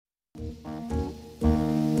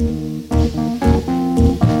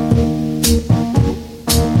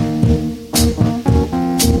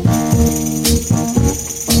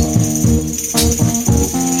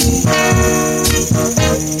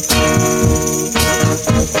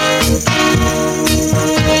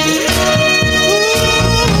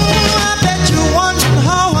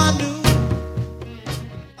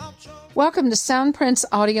Welcome to Soundprints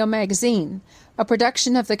Audio Magazine, a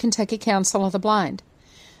production of the Kentucky Council of the Blind.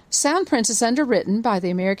 Soundprints is underwritten by the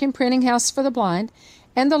American Printing House for the Blind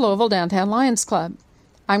and the Louisville Downtown Lions Club.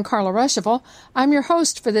 I'm Carla Ruschival. I'm your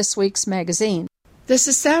host for this week's magazine. This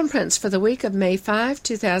is Soundprints for the week of May 5,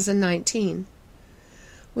 2019.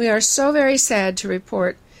 We are so very sad to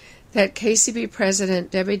report that KCB President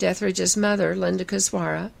Debbie Dethridge's mother, Linda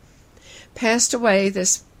Kuzwara, passed away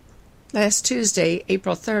this last Tuesday,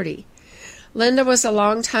 April 30. Linda was a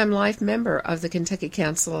longtime life member of the Kentucky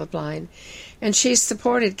Council of the Blind, and she's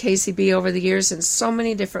supported KCB over the years in so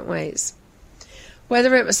many different ways.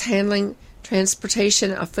 Whether it was handling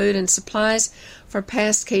transportation of food and supplies for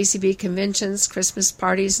past KCB conventions, Christmas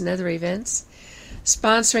parties, and other events,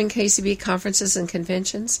 sponsoring KCB conferences and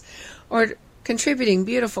conventions, or contributing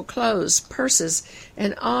beautiful clothes, purses,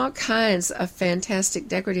 and all kinds of fantastic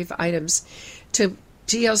decorative items to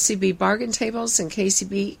GLCB bargain tables and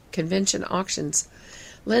KCB convention auctions.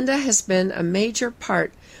 Linda has been a major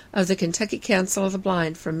part of the Kentucky Council of the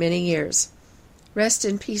Blind for many years. Rest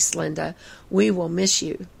in peace, Linda. We will miss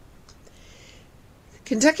you.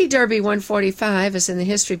 Kentucky Derby 145 is in the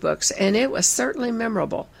history books, and it was certainly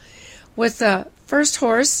memorable. With the first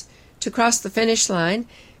horse to cross the finish line,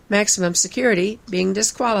 Maximum Security, being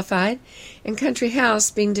disqualified, and Country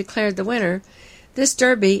House being declared the winner, this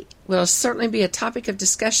Derby will certainly be a topic of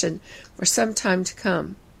discussion for some time to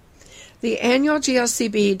come. The annual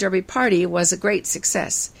GLCB Derby Party was a great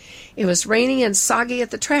success. It was rainy and soggy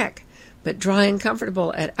at the track, but dry and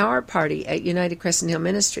comfortable at our party at United Crescent Hill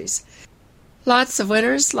Ministries. Lots of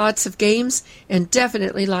winners, lots of games, and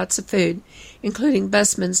definitely lots of food, including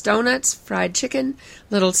Busman's Donuts, fried chicken,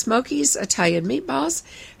 Little Smokies, Italian meatballs,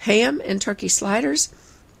 ham and turkey sliders,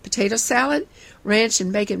 potato salad, ranch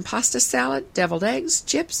and bacon pasta salad, deviled eggs,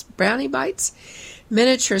 chips, brownie bites,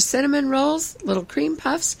 miniature cinnamon rolls, little cream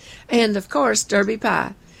puffs, and, of course, Derby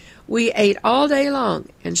pie. We ate all day long,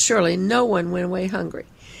 and surely no one went away hungry,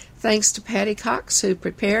 thanks to Patty Cox, who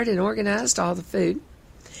prepared and organized all the food,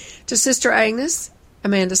 to Sister Agnes,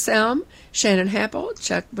 Amanda Selm, Shannon Happel,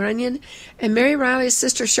 Chuck Brunion, and Mary Riley's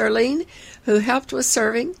sister Charlene, who helped with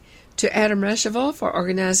serving, to Adam Ruschival for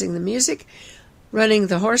organizing the music, running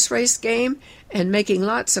the horse race game, and making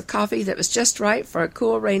lots of coffee that was just right for a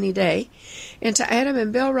cool, rainy day, and to Adam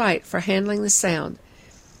and Bill Wright for handling the sound.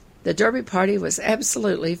 The Derby party was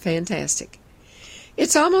absolutely fantastic.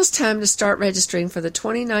 It's almost time to start registering for the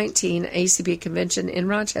 2019 ACB convention in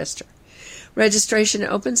Rochester. Registration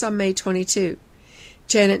opens on May 22.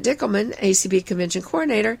 Janet Dickelman, ACB Convention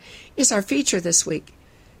Coordinator, is our feature this week.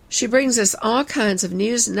 She brings us all kinds of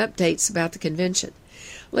news and updates about the convention.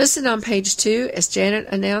 Listen on page 2 as Janet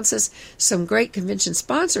announces some great convention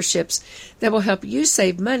sponsorships that will help you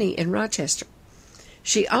save money in Rochester.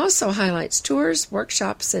 She also highlights tours,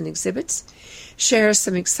 workshops, and exhibits, shares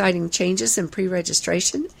some exciting changes in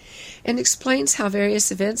pre-registration, and explains how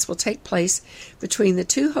various events will take place between the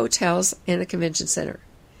two hotels and the convention center.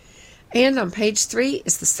 And on page 3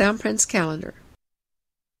 is the Soundprints calendar.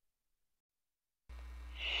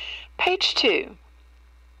 Page 2.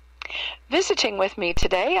 Visiting with me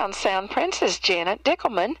today on Soundprints is Janet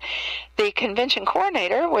Dickelman, the convention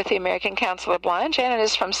coordinator with the American Council of the Blind. Janet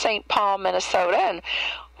is from St. Paul, Minnesota, and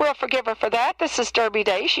we'll forgive her for that. This is Derby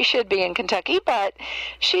Day. She should be in Kentucky, but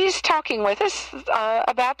she's talking with us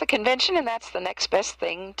about the convention, and that's the next best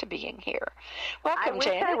thing to being here. Welcome,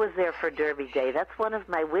 Janet. I wish I was there for Derby Day. That's one of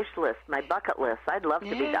my wish lists, my bucket list. I'd love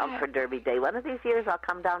to be down for Derby Day. One of these years I'll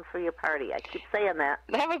come down for your party. I keep saying that.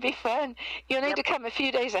 That would be fun. You'll need to come a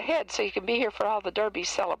few days ahead so you can be here for all the Derby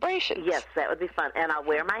celebrations. Yes, that would be fun. And I'll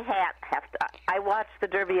wear my hat. I watch the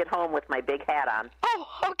Derby at home with my big hat on. Oh,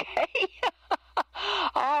 okay.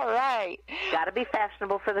 All right. Got to be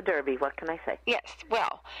fashionable for the Derby. What can I say? Yes.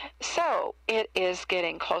 Well, so it is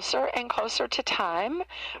getting closer and closer to time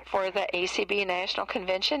for the ACB National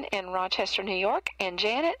Convention in Rochester, New York. And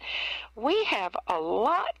Janet, we have a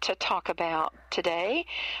lot to talk about today.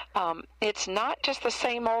 It's not just the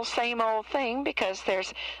same old thing, because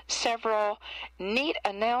there's several neat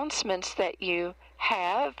announcements that you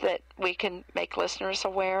have that we can make listeners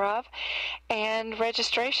aware of, and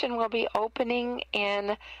registration will be opening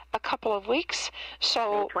in a couple of weeks.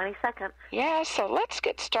 So May 22nd. Yeah, so let's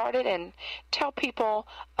get started and tell people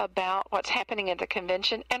about what's happening at the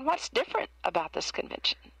convention and what's different about this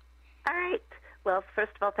convention. All right. Well,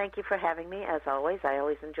 first of all, thank you for having me, as always. I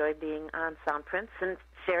always enjoy being on Soundprints and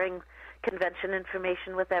sharing convention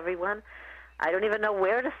information with everyone. I don't even know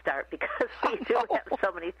where to start because we do have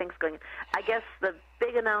so many things going on. I guess the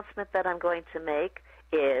big announcement that I'm going to make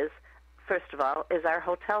is, first of all, is our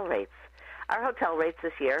hotel rates. Our hotel rates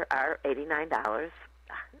this year are $89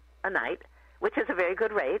 a night, which is a very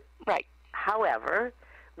good rate. Right. However,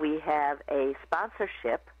 we have a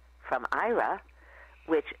sponsorship from Ira,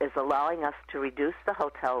 which is allowing us to reduce the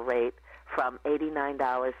hotel rate from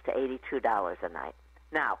 $89 to $82 a night.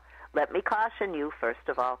 Now, let me caution you, first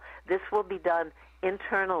of all, this will be done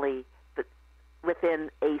internally within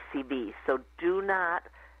ACB, so do not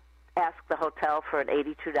ask the hotel for an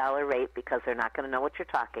 $82 rate because they're not going to know what you're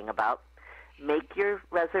talking about. Make your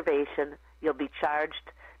reservation. You'll be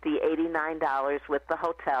charged the $89 with the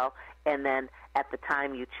hotel, and then at the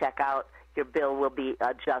time you check out, your bill will be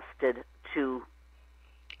adjusted to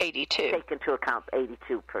 82. Take into account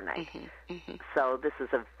 82 per night. So this is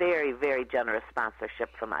a very, very generous sponsorship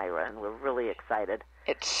from Ira, and we're really excited.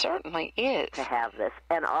 It certainly is. To have this.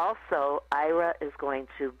 And also, Ira is going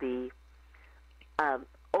to be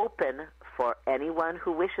open for anyone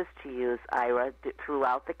who wishes to use Ira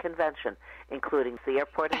throughout the convention, including the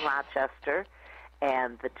airport in Rochester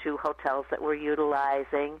and the 2 hotels that we're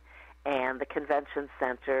utilizing and the convention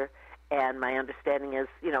center. And my understanding is,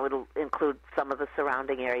 it'll include some of the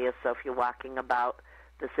surrounding areas, so if you're walking about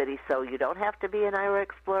the city, so you don't have to be an Ira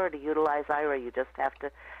Explorer to utilize Ira. You just have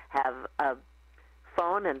to have a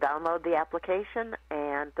phone and download the application,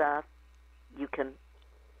 and you can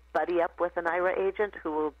buddy up with an Ira agent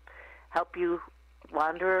who will help you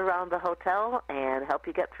wander around the hotel and help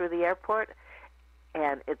you get through the airport.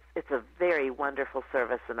 And it's a very wonderful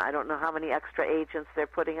service, and I don't know how many extra agents they're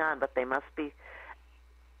putting on, but they must be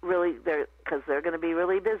really, because they're going to be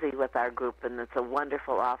really busy with our group, and it's a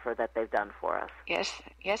wonderful offer that they've done for us. Yes,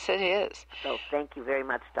 it is. So thank you very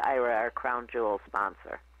much to Ira, our crown jewel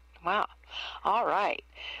sponsor. Wow. All right.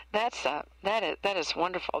 That is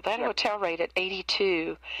wonderful. That hotel rate at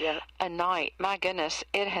 82 a night. My goodness,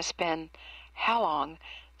 it has been how long?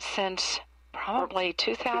 Since probably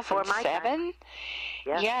 2007?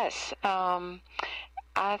 Yes.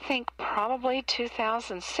 I think probably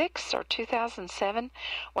 2006 or 2007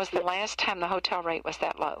 was the last time the hotel rate was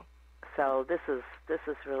that low. So this is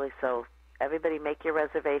really, so everybody make your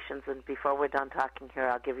reservations, and before we're done talking here,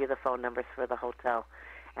 I'll give you the phone numbers for the hotel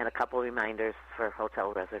and a couple reminders for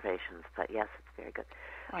hotel reservations. But yes, it's very good.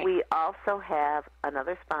 Right. We also have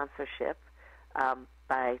another sponsorship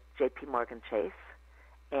by J.P. Morgan Chase,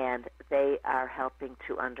 and they are helping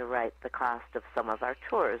to underwrite the cost of some of our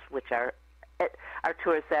tours, which are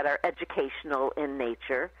tours that are educational in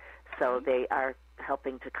nature. So they are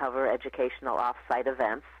helping to cover educational off-site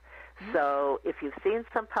events. So if you've seen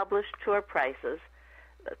some published tour prices,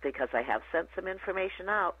 because I have sent some information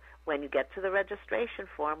out, when you get to the registration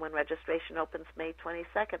form, when registration opens May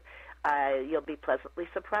 22nd, you'll be pleasantly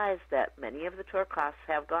surprised that many of the tour costs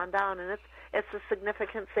have gone down, and it's a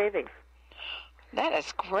significant savings. That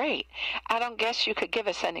is great. I don't guess you could give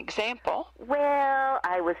us an example. Well,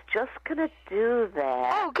 I was just going to do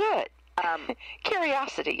that. Oh, good.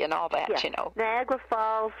 Curiosity and all that, Niagara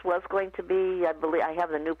Falls was going to be, I believe, I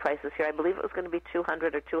have the new prices here. I believe it was going to be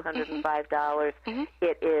 $200 or $205.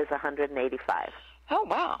 It is $185. Oh,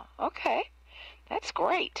 wow. Okay. That's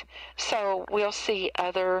great. So we'll see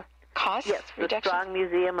other cost reductions? The Strong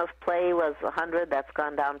Museum of Play was $100. That's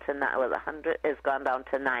gone down to $100. Is gone down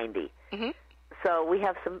to $90. So we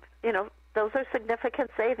have some. Those are significant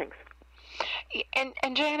savings.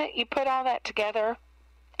 And Janet, you put all that together,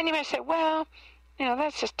 and you may say, well,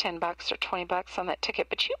 that's just $10 or $20 on that ticket.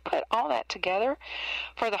 But you put all that together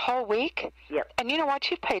for the whole week. Yep. And you know what?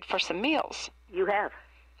 You've paid for some meals. You have.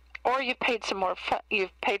 Or you've paid some more.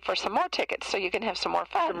 You've paid for some more tickets, so you can have some more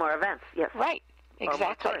fun. Some more events. Yes. Right.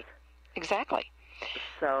 Exactly. Exactly.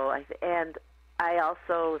 So I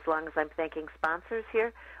also, as long as I'm thanking sponsors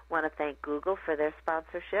here, want to thank Google for their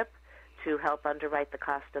sponsorship to help underwrite the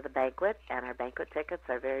cost of the banquet, and our banquet tickets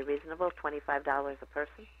are very reasonable, $25 a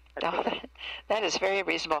person. That is very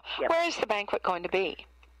reasonable. Yep. Where is the banquet going to be?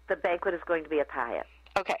 The banquet is going to be at Hyatt.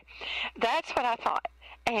 Okay. That's what I thought.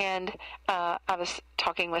 And I was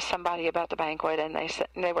talking with somebody about the banquet, and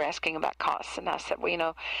they were asking about costs, and I said,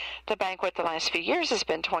 well, the banquet the last few years has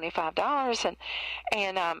been $25,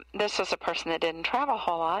 and this was a person that didn't travel a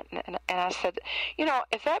whole lot, and I said,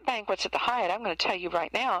 if that banquet's at the Hyatt, I'm going to tell you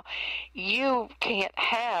right now, you can't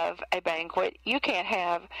have a banquet, you can't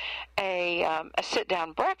have a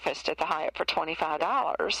sit-down breakfast at the Hyatt for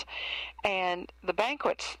 $25, and the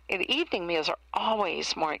banquets, the evening meals are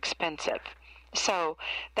always more expensive. So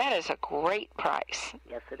that is a great price.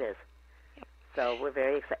 Yes, it is. So we're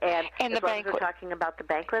very excited. And as long as we're talking about the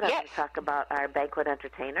banquet, I'm going to talk about our banquet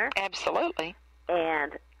entertainer. Absolutely.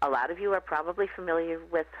 And a lot of you are probably familiar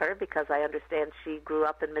with her because I understand she grew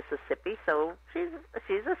up in Mississippi, so she's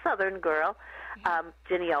a Southern girl.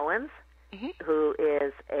 Ginny Owens, who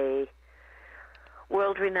is a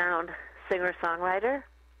world-renowned singer-songwriter,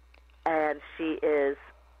 and she is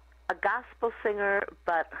a gospel singer,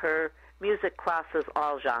 but her music crosses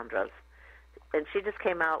all genres. And she just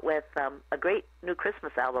came out with a great new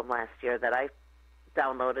Christmas album last year that I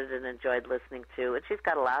downloaded and enjoyed listening to. And she's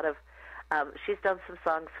got a lot of, she's done some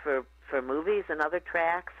songs for movies and other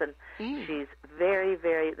tracks, and she's very,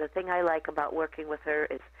 very, the thing I like about working with her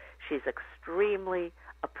is she's extremely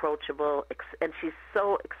approachable, and she's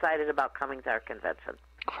so excited about coming to our convention.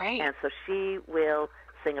 Great. And so she will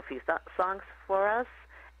sing a few songs for us,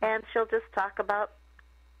 and she'll just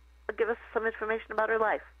give us some information about her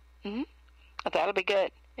life. Mm-hmm. That'll be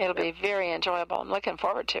good. It'll be very enjoyable. I'm looking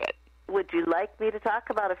forward to it. Would you like me to talk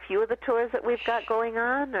about a few of the tours that we've got going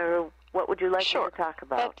on, or what would you like me to talk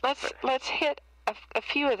about? Let's hit a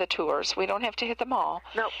few of the tours. We don't have to hit them all.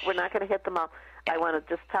 No, we're not going to hit them all. I want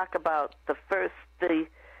to just talk about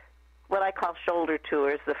what I call shoulder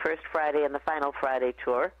tours, the first Friday and the final Friday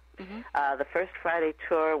tour. Mm-hmm. The first Friday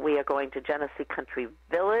tour, we are going to Genesee Country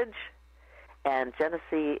Village, and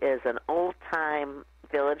Genesee is an old-time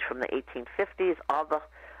village from the 1850s. All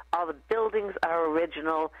the buildings are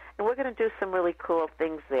original, and we're going to do some really cool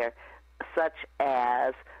things there, such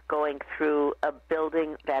as going through a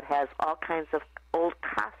building that has all kinds of old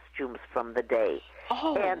costumes from the day.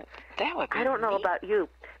 Oh, and that would be I don't know neat. about you,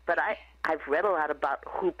 but I've read a lot about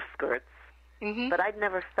hoop skirts, mm-hmm. but I'd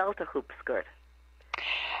never felt a hoop skirt.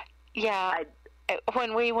 Yeah,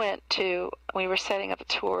 when we were setting up a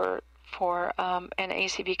tour for an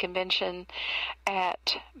ACB convention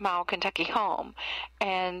at Mile Kentucky Home,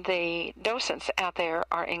 and the docents out there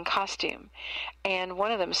are in costume, and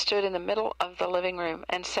one of them stood in the middle of the living room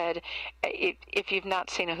and said, if you've not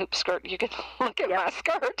seen a hoop skirt, you can look at my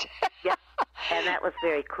skirt. Yep, and that was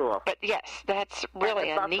very cool. But yes, that's really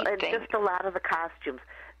a neat thing. And just a lot of the costumes.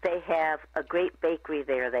 They have a great bakery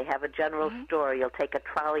there. They have a general mm-hmm. store. You'll take a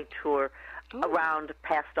trolley tour around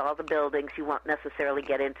past all the buildings. You won't necessarily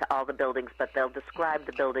get into all the buildings, but they'll describe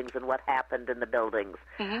the buildings and what happened in the buildings.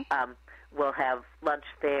 Mm-hmm. We'll have lunch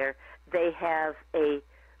there. They have a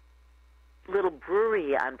little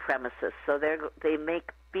brewery on premises, so they make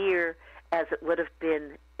beer as it would have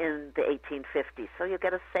been in the 1850s. So you'll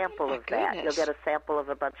get a sample of that. You'll get a sample of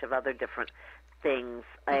a bunch of other different things,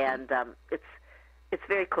 mm-hmm. and it's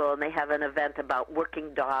very cool. And they have an event about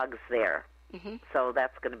working dogs there. Mm-hmm. So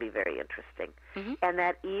that's going to be very interesting. Mm-hmm. And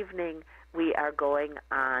that evening, we are going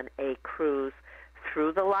on a cruise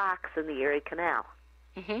through the locks in the Erie Canal.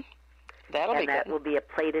 Mm-hmm. That'll be good. And that will be a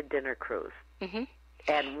plated dinner cruise. Mm-hmm.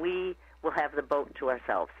 And we will have the boat to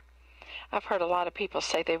ourselves. I've heard a lot of people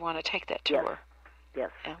say they want to take that tour.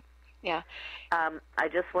 Yes. Yeah. I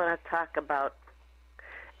just want to talk about,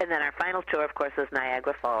 and then our final tour, of course, is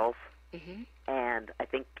Niagara Falls. Mm-hmm. And I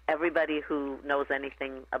think everybody who knows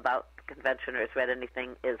anything about the convention or has read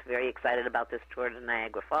anything is very excited about this tour to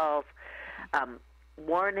Niagara Falls.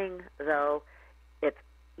 Warning, though, if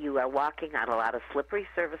you are walking on a lot of slippery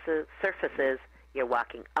surfaces, you're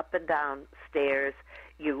walking up and down stairs.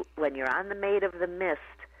 When you're on the Maid of the Mist,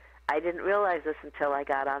 I didn't realize this until I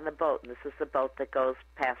got on the boat, and this is the boat that goes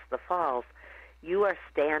past the falls. You are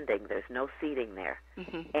standing. There's no seating there.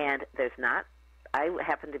 Mm-hmm. And there's not. I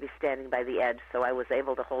happened to be standing by the edge, so I was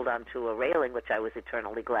able to hold on to a railing, which I was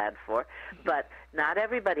eternally glad for. Mm-hmm. But not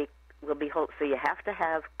everybody will be so you have to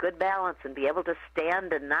have good balance and be able to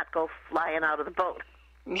stand and not go flying out of the boat.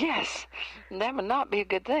 Yes, that would not be a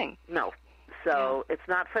good thing. No, so it's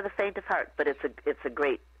not for the faint of heart, but it's a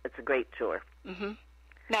great tour. Mm-hmm.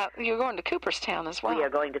 Now you're going to Cooperstown as well. We are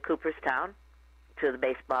going to Cooperstown to the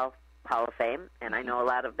Baseball Hall of Fame, and I know a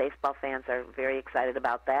lot of baseball fans are very excited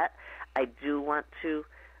about that. I do want to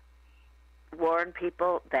warn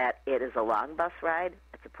people that it is a long bus ride.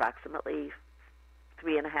 It's approximately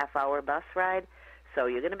 3.5-hour bus ride, so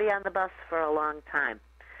you're going to be on the bus for a long time.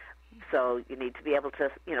 So you need to be able to,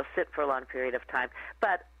 sit for a long period of time.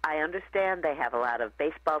 But I understand they have a lot of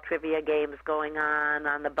baseball trivia games going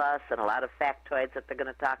on the bus and a lot of factoids that they're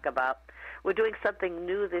going to talk about. We're doing something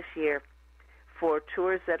new this year for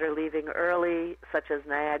tours that are leaving early, such as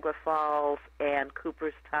Niagara Falls and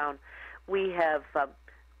Cooperstown.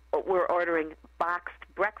 We're ordering boxed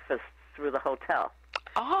breakfasts through the hotel.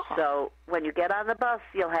 Oh. So when you get on the bus,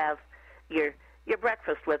 you'll have your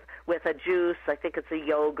breakfast with a juice. I think it's a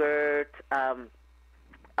yogurt, a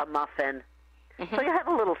muffin. Mm-hmm. So you have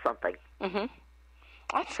a little something. Mm-hmm.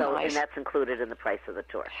 That's nice. And that's included in the price of the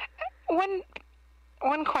tour.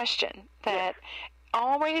 One question that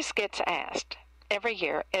always gets asked every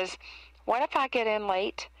year is, what if I get in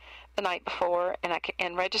late the night before,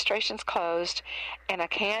 and registration's closed, and I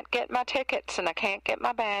can't get my tickets, and I can't get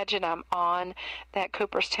my badge, and I'm on that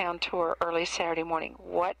Cooperstown tour early Saturday morning.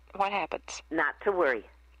 What happens? Not to worry.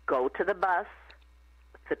 Go to the bus.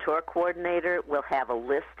 The tour coordinator will have a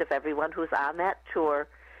list of everyone who's on that tour,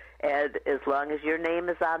 and as long as your name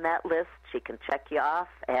is on that list, she can check you off,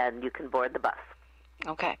 and you can board the bus.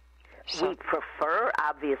 Okay. So, we prefer,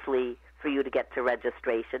 obviously, for you to get to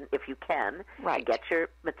registration if you can, right, and get your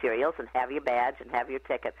materials and have your badge and have your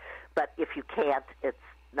ticket. But if you can't, it's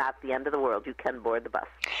not the end of the world. You can board the bus.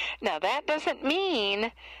 Now, that doesn't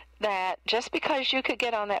mean that just because you could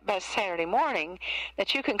get on that bus Saturday morning,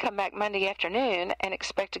 that you can come back Monday afternoon and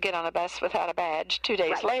expect to get on a bus without a badge 2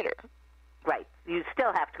 days later. Right. You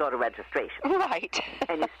still have to go to registration. Right.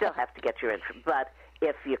 And you still have to get your info. But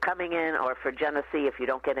if you're coming in, or for Genesee, if you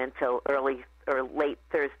don't get in till early or late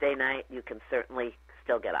Thursday night, you can certainly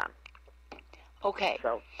still get on. Okay.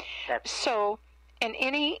 So, and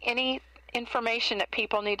any information that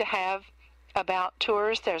people need to have about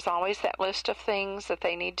tours, there's always that list of things that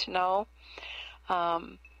they need to know.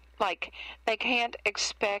 Like, they can't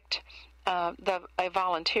expect a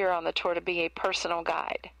volunteer on the tour to be a personal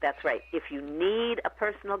guide. That's right. If you need a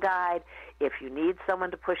personal guide, if you need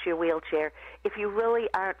someone to push your wheelchair, if you really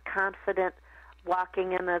aren't confident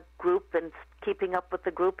walking in a group and keeping up with the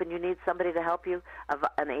group and you need somebody to help you,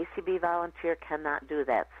 an ACB volunteer cannot do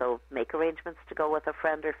that. So make arrangements to go with a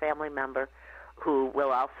friend or family member who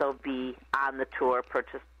will also be on the tour,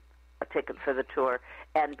 purchase a ticket for the tour,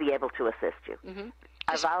 and be able to assist you. Mm-hmm.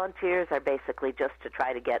 Our volunteers are basically just to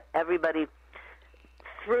try to get everybody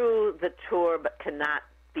through the tour, but cannot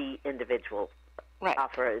be individual,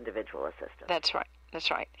 offer individual assistance. That's right. That's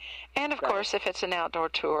right. And, of course, if it's an outdoor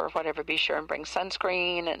tour or whatever, be sure and bring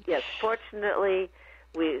sunscreen. And yes, fortunately,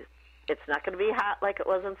 it's not going to be hot like it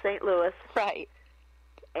was in St. Louis. Right.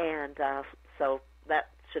 And so that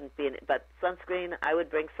shouldn't be but sunscreen, I would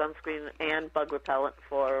bring sunscreen and bug repellent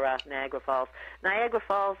for Niagara Falls. Niagara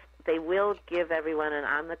Falls, they will give everyone, and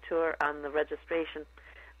on the tour, on the registration,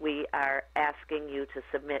 we are asking you to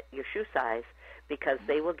submit your shoe size, because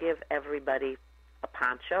they will give everybody a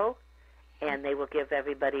poncho, and they will give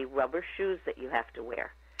everybody rubber shoes that you have to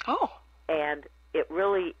wear. Oh. And it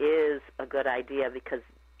really is a good idea,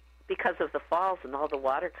 because of the falls and all the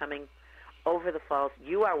water coming over the falls,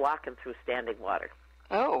 you are walking through standing water.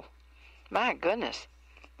 Oh, my goodness.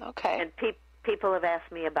 Okay. And people have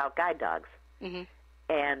asked me about guide dogs. Mm-hmm.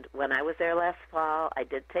 And when I was there last fall, I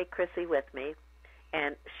did take Chrissy with me,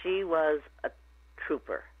 and she was a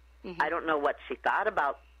trooper. Mm-hmm. I don't know what she thought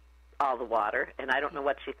about all the water, and I don't know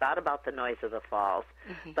what she thought about the noise of the falls,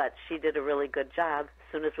 but she did a really good job.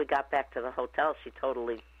 As soon as we got back to the hotel, she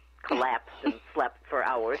totally collapsed and slept for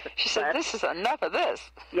hours. She said, "This is enough of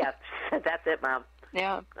this." Yeah, she said, "That's it, Mom.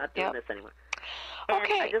 Yeah. Not doing this anymore." And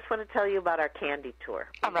Okay. I just want to tell you about our candy tour.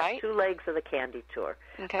 All right. 2 legs of the candy tour.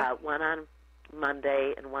 Okay. One on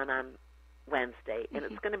Monday and one on Wednesday. And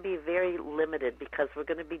it's going to be very limited, because we're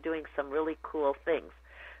going to be doing some really cool things.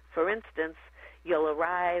 For instance, you'll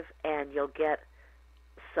arrive and you'll get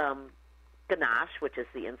some ganache, which is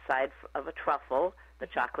the inside of a truffle, the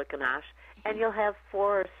chocolate ganache, and you'll have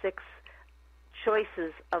 4 or 6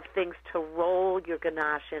 choices of things to roll your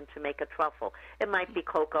ganache in to make a truffle. It might be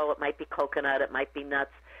cocoa, it might be coconut, it might be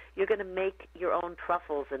nuts. You're going to make your own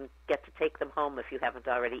truffles and get to take them home if you haven't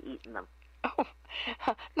already eaten them. Oh,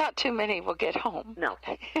 not too many will get home. No.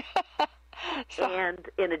 So, and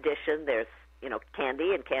in addition, there's,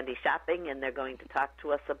 candy and candy shopping, and they're going to talk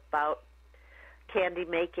to us about candy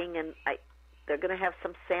making, and they're going to have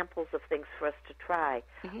some samples of things for us to try,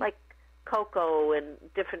 like cocoa and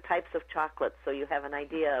different types of chocolates, so you have an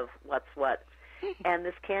idea of what's what. And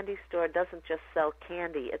this candy store doesn't just sell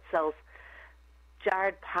candy. It sells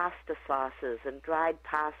jarred pasta sauces and dried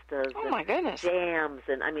pastas my goodness. jams,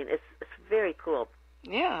 and it's very cool.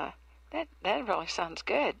 Yeah, that really sounds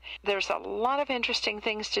good. There's a lot of interesting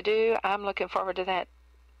things to do. I'm looking forward to that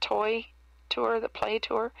toy tour, the play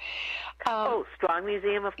tour. Strong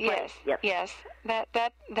Museum of Play. Yes.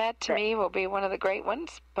 That to me will be one of the great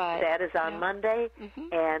ones. But that is on Monday,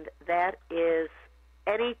 and that is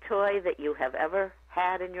any toy that you have ever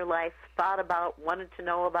had in your life, thought about, wanted to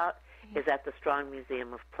know about, is at the Strong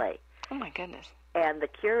Museum of Play. Oh, my goodness. And the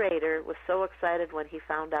curator was so excited when he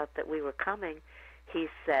found out that we were coming. He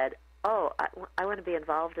said, I want to be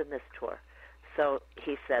involved in this tour. So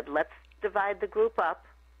he said, let's divide the group up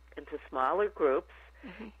into smaller groups.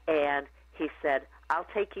 And he said, I'll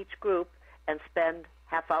take each group and spend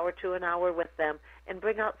half hour to an hour with them and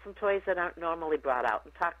bring out some toys that aren't normally brought out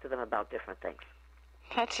and talk to them about different things.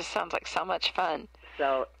 That just sounds like so much fun.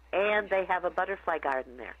 So, and they have a butterfly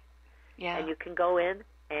garden there. Yeah. And you can go in,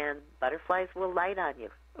 and butterflies will light on you.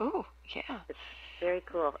 Ooh, yeah. It's very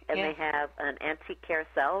cool. And Yeah. they have an antique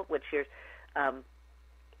carousel, which your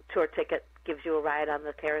tour ticket gives you a ride on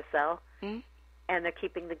the carousel. Mm. And they're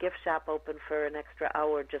keeping the gift shop open for an extra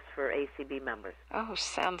hour just for ACB members. Oh,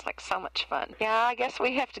 sounds like so much fun. Yeah, I guess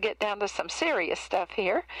we have to get down to some serious stuff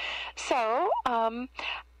here. So,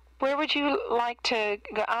 where would you like to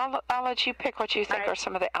go? I'll let you pick what you think are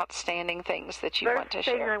some of the outstanding things that you want to First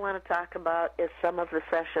thing share. I want to talk about is some of the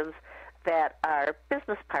sessions that our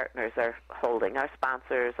business partners are holding, our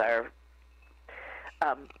sponsors, our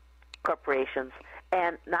corporations.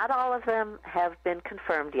 And not all of them have been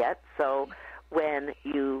confirmed yet, so when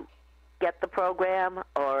you get the program,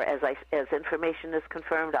 or as information is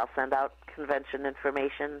confirmed, I'll send out convention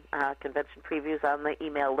information, convention previews on the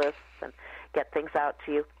email lists and get things out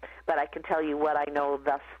to you. But I can tell you what I know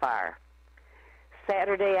thus far.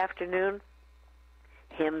 Saturday afternoon,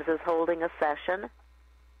 HIMSS is holding a session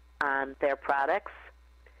on their products.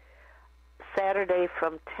 Saturday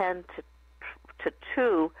from 10 to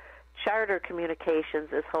 2, Charter Communications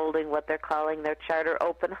is holding what they're calling their Charter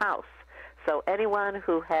Open House. So anyone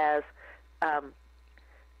who has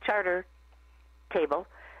Charter cable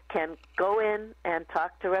can go in and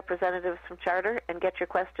talk to representatives from Charter and get your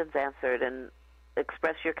questions answered and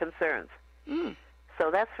express your concerns. Mm. So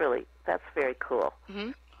that's very cool.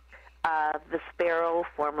 Mm-hmm. The Sparrow,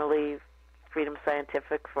 formerly Freedom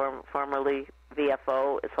Scientific, formerly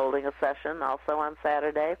VFO, is holding a session also on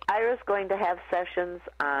Saturday. IRA's going to have sessions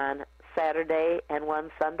on Saturday and one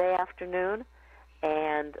Sunday afternoon,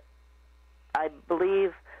 and I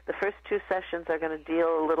believe the first 2 sessions are going to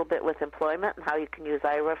deal a little bit with employment and how you can use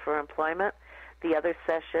IRA for employment. The other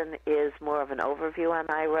session is more of an overview on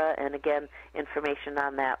IRA, and again, information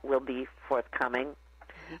on that will be forthcoming.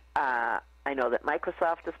 Mm-hmm. I know that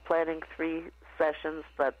Microsoft is planning 3 sessions,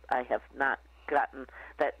 but I have not gotten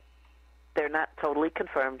that. They're not totally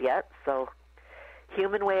confirmed yet. So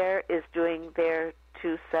HumanWare is doing their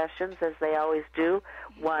 2 sessions, as they always do,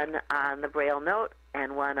 one on the Braille Note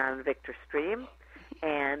and one on Victor Stream,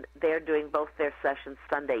 and they're doing both their sessions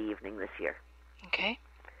Sunday evening this year. Okay.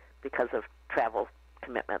 Because of travel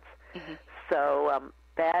commitments. Mm-hmm. So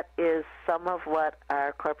that is some of what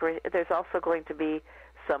our corporation... There's also going to be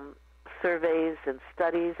some surveys and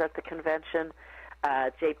studies at the convention.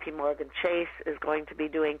 J.P. Morgan Chase is going to be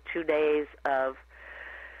doing 2 days of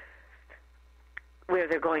where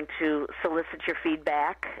they're going to solicit your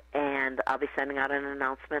feedback, and I'll be sending out an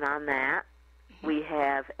announcement on that. Mm-hmm. We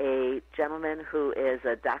have a gentleman who is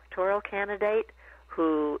a doctoral candidate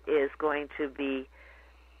who is going to be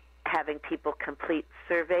having people complete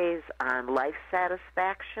surveys on life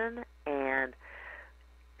satisfaction and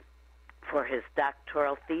for his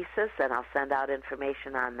doctoral thesis, and I'll send out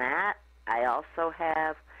information on that. I also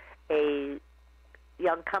have a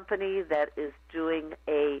young company that is doing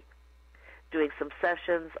some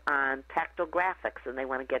sessions on tactile graphics, and they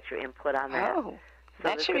want to get your input on that. Oh, so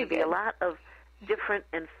that should be a lot of different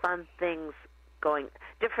and fun things going,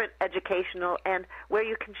 different educational, and where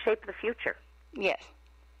you can shape the future. Yes.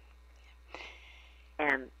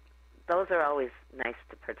 And those are always nice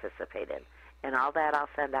to participate in. And all that I'll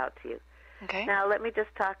send out to you. Okay. Now, let me just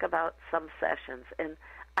talk about some sessions. And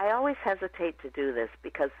I always hesitate to do this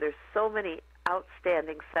because there's so many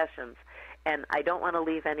outstanding sessions, and I don't want to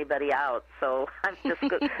leave anybody out. So I'm just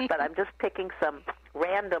but I'm just picking some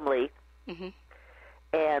randomly. Mm-hmm.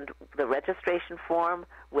 And the registration form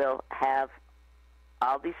will have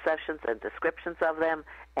all these sessions and descriptions of them,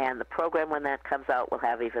 and the program, when that comes out, will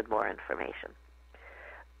have even more information.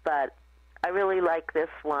 But I really like this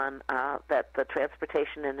one that the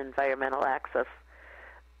Transportation and Environmental Access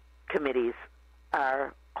Committees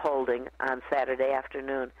are holding on Saturday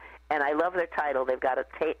afternoon. And I love their title. They've got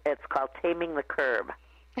it's called Taming the Curb.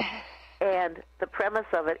 And the premise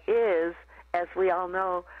of it is, as we all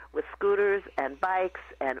know, with scooters and bikes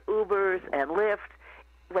and Ubers and Lyft,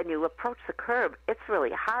 when you approach the curb, it's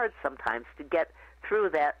really hard sometimes to get through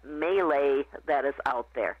that melee that is out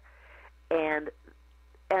there. And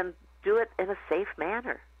do it in a safe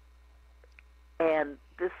manner. And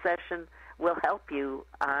this session will help you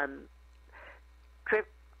on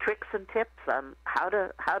tricks and tips on how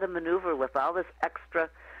to maneuver with all these extra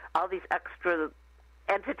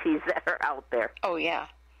entities that are out there. Oh, yeah.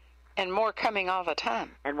 And more coming all the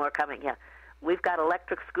time. And more coming, yeah. We've got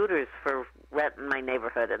electric scooters for rent in my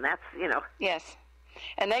neighborhood, and that's, Yes.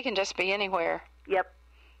 And they can just be anywhere. Yep.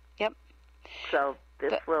 Yep. So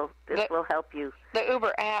this will help you. The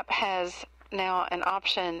Uber app has now an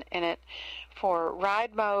option in it for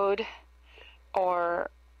ride mode or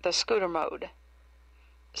the scooter mode.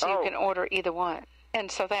 So you can order either one. And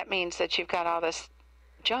so that means that you've got all this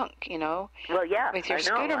junk, Well, yeah, with your I know.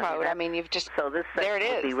 scooter mode. I mean, you've just, so this there it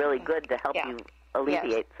would is. be really good to help you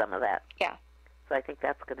alleviate some of that. Yeah. So I think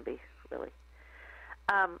that's going to be really.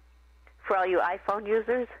 For all you iPhone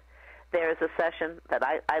users, there's a session that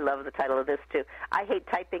I love the title of this too. I hate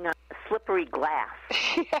typing on slippery glass.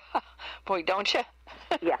 Yeah. Boy, don't you?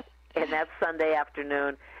 Yeah, and that's Sunday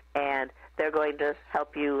afternoon, and they're going to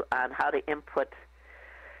help you on how to input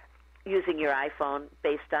using your iPhone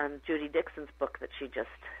based on Judy Dixon's book that she just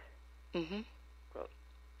wrote.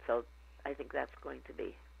 So I think that's going to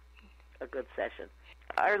be a good session.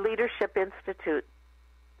 Our Leadership Institute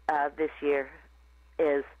this year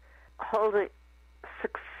is holding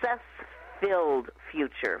success-filled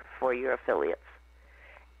future for your affiliates.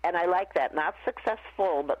 And I like that. Not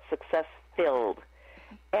successful, but success-filled.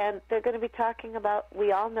 And they're going to be talking about,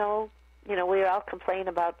 we all know, we all complain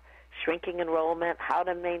about shrinking enrollment, how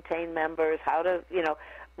to maintain members, how to,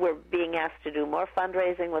 we're being asked to do more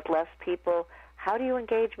fundraising with less people. How do you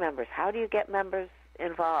engage members? How do you get members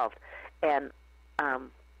involved? And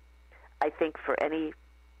I think for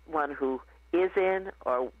anyone who is in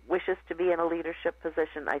or wishes to be in a leadership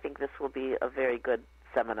position, I think this will be a very good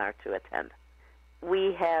seminar to attend.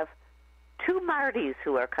 We have 2 Martys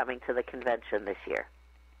who are coming to the convention this year.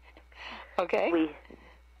 Okay. We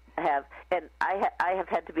have, and I have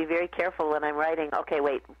had to be very careful when I'm writing. Okay,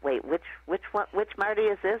 wait, which Marty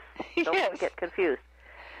is this? Don't get confused.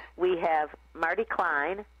 We have Marty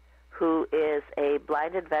Klein, who is a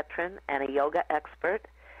blinded veteran and a yoga expert,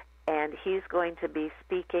 and he's going to be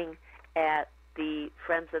speaking at the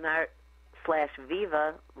Friends in Art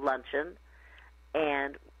 /Viva luncheon,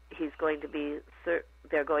 and he's going to be.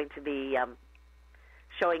 They're going to be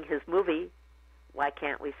showing his movie. Why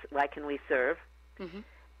Can We Serve? Mm-hmm.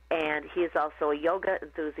 And he is also a yoga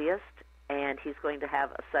enthusiast, and he's going to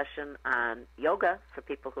have a session on yoga for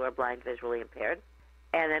people who are blind, visually impaired.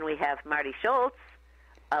 And then we have Marty Schultz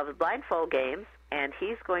of the Blindfold Games, and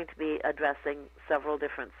he's going to be addressing several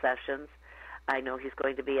different sessions. I know he's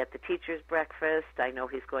going to be at the Teacher's Breakfast. I know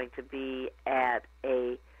he's going to be at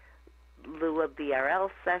a Lua BRL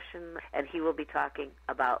session, and he will be talking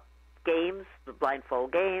about games, the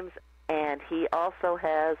Blindfold Games. And he also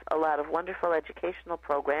has a lot of wonderful educational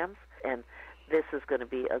programs, and this is going to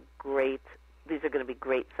be these are going to be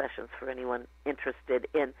great sessions for anyone interested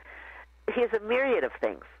in. He has a myriad of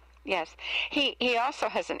things. Yes. He also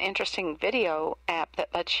has an interesting video app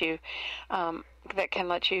that lets you, that can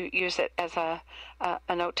let you use it as a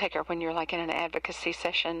note taker when you're like in an advocacy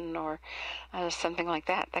session or something like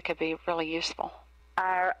that. That could be really useful.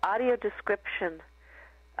 Our audio description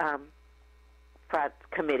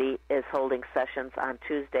committee is holding sessions on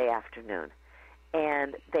Tuesday afternoon,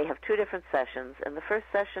 and they have 2 different sessions. And the first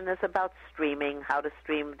session is about streaming, how to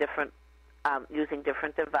stream different using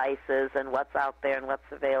different devices and what's out there and what's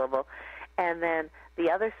available. And then the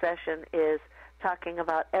other session is talking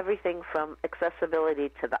about everything from accessibility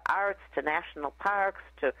to the arts to national parks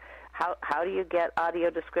to how do you get audio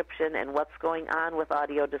description and what's going on with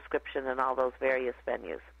audio description in all those various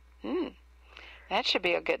venues. That should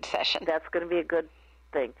be a good session. That's going to be a good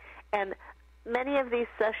thing. And many of these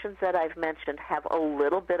sessions that I've mentioned have a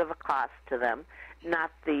little bit of a cost to them,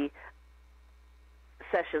 not the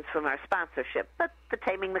sessions from our sponsorship, but the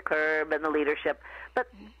Taming the Curb and the Leadership, but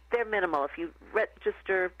they're minimal. If you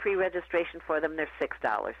register pre-registration for them, they're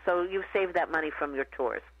 $6. So you save that money from your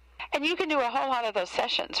tours. And you can do a whole lot of those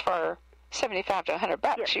sessions for $75 to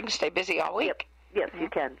 $100. Yes. You can stay busy all week. Yep. Yes, you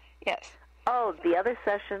can. Yes. Oh, the other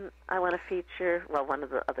session I want to feature, well, one of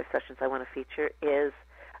the other sessions I want to feature is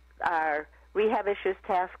our Rehab Issues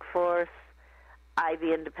Task Force,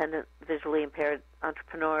 Ivy Independent Visually Impaired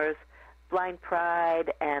Entrepreneurs, Blind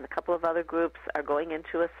Pride, and a couple of other groups are going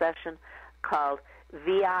into a session called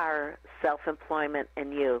VR Self-Employment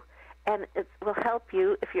and You. And it will help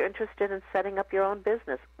you if you're interested in setting up your own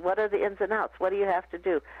business. What are the ins and outs? What do you have to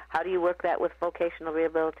do? How do you work that with vocational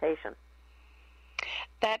rehabilitation?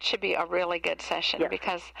 That should be a really good session,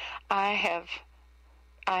 because I've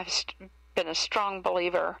been a strong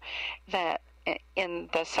believer that in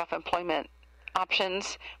the self-employment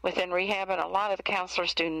options within rehab, and a lot of the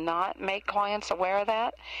counselors do not make clients aware of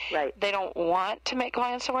that. Right. They don't want to make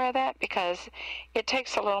clients aware of that because it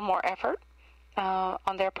takes a little more effort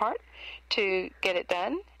on their part to get it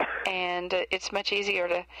done, and it's much easier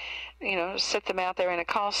to, sit them out there in a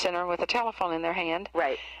call center with a telephone in their hand,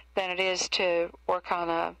 right, than it is to work on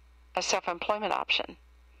a self-employment option.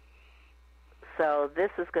 So this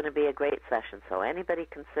is going to be a great session. So anybody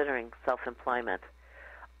considering self-employment,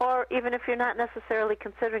 or even if you're not necessarily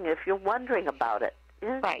considering it, if you're wondering about it,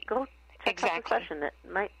 right, go check out the session. It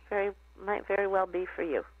might very might very well be for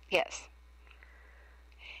you. Yes.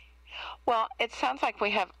 Well, it sounds like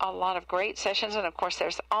we have a lot of great sessions, and of course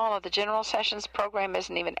there's all of the general sessions. Program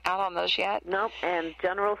isn't even out on those yet. Nope, and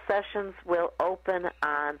general sessions will open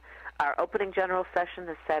on, our opening general session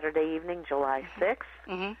is Saturday evening, July 6th,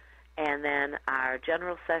 Mm-hmm. and then our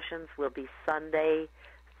general sessions will be Sunday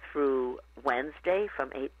through Wednesday from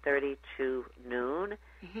 8:30 to noon,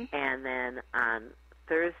 Mm-hmm. and then on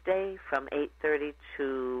Thursday from 8:30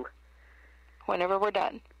 to... Whenever we're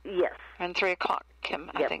done. Yes. And 3 o'clock,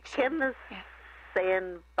 Kim, I Yep. think so. Kim is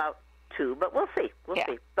saying about 2, but we'll see. We'll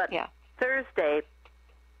see. But Thursday,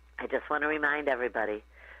 I just want to remind everybody,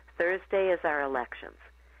 Thursday is our elections.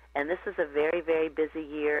 And this is a very, very busy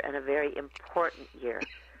year and a very important year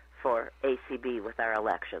for ACB with our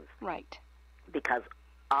elections. Right. Because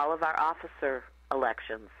all of our officer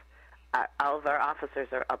elections, all of our officers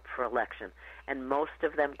are up for election. And most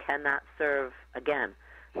of them cannot serve again.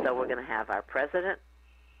 So we're going to have our president,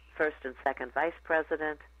 first and second vice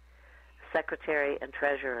president, secretary, and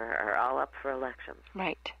treasurer are all up for elections.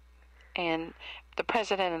 Right. And the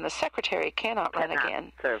president and the secretary cannot run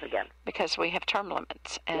again. Serve again. Because we have term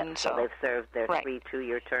limits. And so they've served their right. 3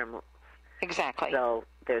 two-year terms. Exactly. So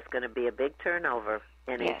there's going to be a big turnover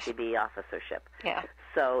in ACB officership. Yeah.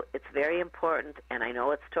 So it's very important, and I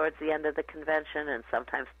know it's towards the end of the convention, and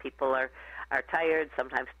sometimes people are tired,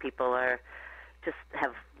 sometimes people are just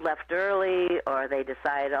have left early, or they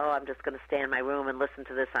decide, oh, I'm just going to stay in my room and listen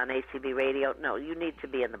to this on ACB radio. No, you need to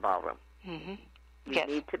be in the ballroom. Mm-hmm. You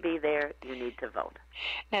need to be there. You need to vote.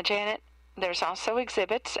 Now, Janet, there's also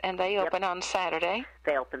exhibits, and they open on Saturday.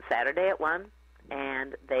 They open Saturday at 1,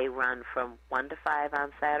 and they run from 1 to 5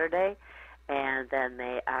 on Saturday, and then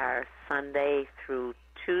they are Sunday through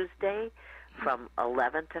Tuesday from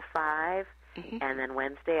 11 to 5, and then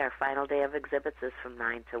Wednesday, our final day of exhibits, is from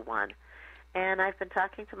 9 to 1. And I've been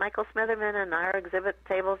talking to Michael Smitherman, and our exhibit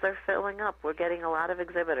tables are filling up. We're getting a lot of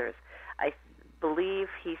exhibitors. I believe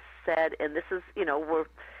he said, and this is, we're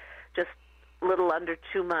just a little under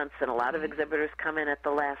 2 months, and a lot of exhibitors come in at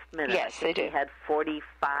the last minute. Yes, they do. We had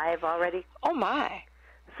 45 already. Oh, my.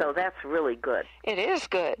 So that's really good. It is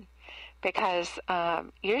good, because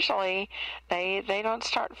usually they don't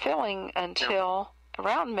start filling until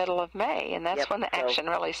around middle of May, and that's when the action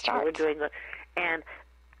really starts. We're doing good. And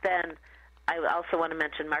then I also want to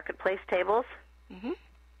mention Marketplace tables. Mm-hmm.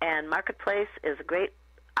 And Marketplace is a great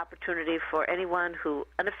opportunity for anyone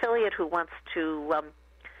an affiliate who wants to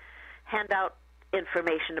hand out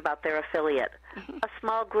information about their affiliate. Mm-hmm. A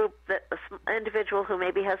small group, an individual who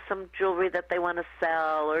maybe has some jewelry that they want to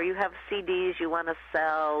sell, or you have CDs you want to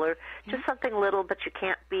sell, or just something little, but you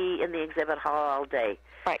can't be in the exhibit hall all day.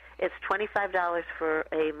 Right. It's $25 for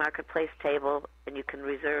a Marketplace table, and you can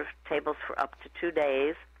reserve tables for up to 2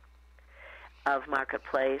 days of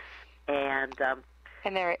Marketplace. And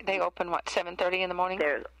they open, 7:30 in the morning?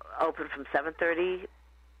 They're open from 7:30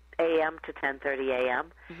 a.m. to 10:30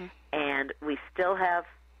 a.m. Mm-hmm. And we still have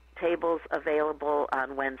tables available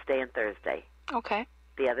on Wednesday and Thursday. Okay.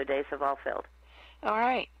 The other days have all filled. All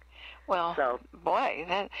right. Well, boy,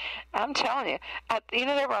 I'm telling you,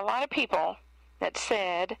 there were a lot of people that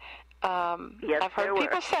said, yes, I've heard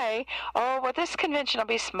people say, oh, well, this convention will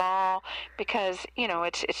be small because,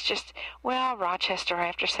 it's just, Rochester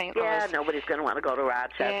after St. Louis. Yeah, nobody's going to want to go to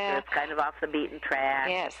Rochester. Yeah. It's kind of off the beaten track.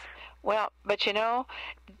 Yes. Well, but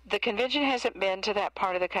the convention hasn't been to that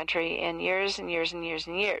part of the country in years and years and years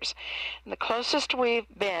and years. And the closest we've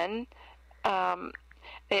been, in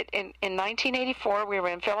 1984, we were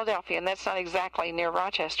in Philadelphia, and that's not exactly near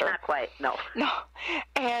Rochester. Not quite, no. No.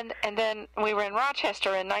 And then we were in Rochester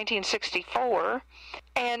in 1964,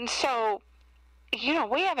 and so,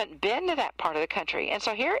 we haven't been to that part of the country. And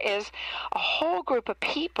so here is a whole group of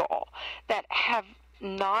people that have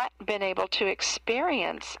not been able to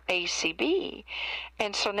experience ACB,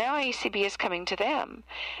 and so now ACB is coming to them.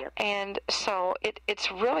 Yep. And so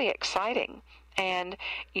it's really exciting. And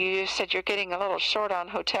you said you're getting a little short on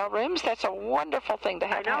hotel rooms. That's a wonderful thing to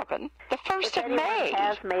have happen. The 1st of May. If anyone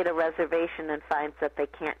has made a reservation and finds that they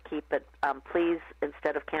can't keep it, please,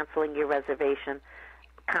 instead of canceling your reservation,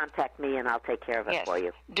 contact me and I'll take care of it for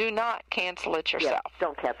you. Do not cancel it yourself. Yes,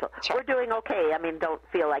 don't cancel. We're doing okay. I mean, don't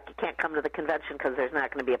feel like you can't come to the convention because there's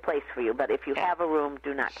not going to be a place for you. But if you have a room,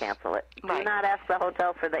 do not cancel it. Right. Do not ask the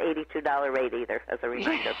hotel for the $82 rate either, as a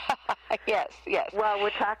reminder. Yes. While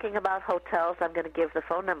we're talking about hotels, I'm going to give the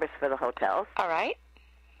phone numbers for the hotels. All right.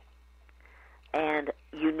 And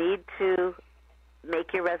you need to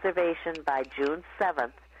make your reservation by June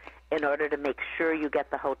 7th in order to make sure you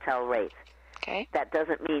get the hotel rate. Okay. That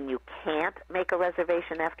doesn't mean you can't make a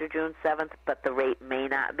reservation after June 7th, but the rate may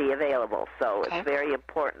not be available. So it's very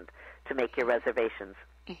important to make your reservations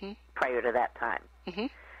prior to that time. Mm-hmm.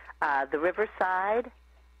 The Riverside,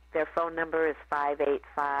 their phone number is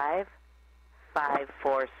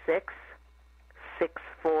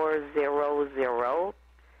 585-546-6400,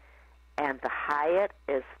 and the Hyatt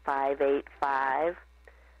is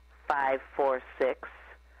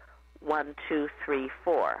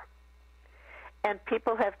 585-546-1234. And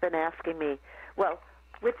people have been asking me, well,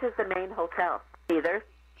 which is the main hotel? Either.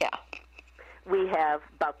 Yeah. We have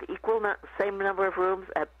about the same number of rooms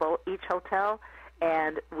at each hotel,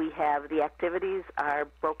 and we have the activities are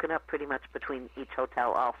broken up pretty much between each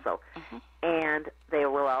hotel also. Mm-hmm. And there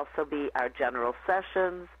will also be our general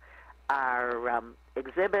sessions, our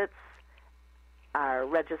exhibits, our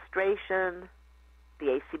registration,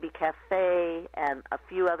 the ACB Cafe, and a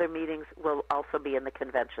few other meetings will also be in the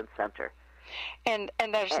convention center. And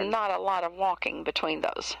there's not a lot of walking between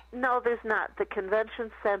those. No, there's not. The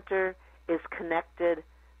convention center is connected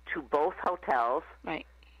to both hotels. Right.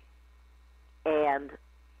 And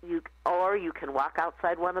you can walk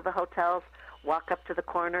outside one of the hotels, walk up to the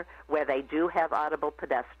corner where they do have audible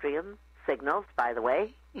pedestrian signals, by the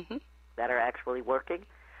way, that are actually working.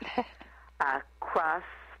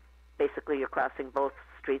 Basically you're crossing both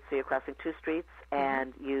streets, so you're crossing two streets,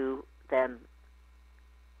 and you then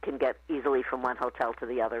can get easily from one hotel to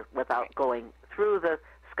the other without going through the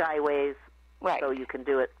skyways. Right. So you can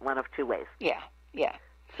do it one of two ways. Yeah, yeah.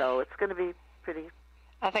 So it's going to be pretty...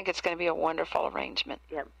 I think it's going to be a wonderful arrangement.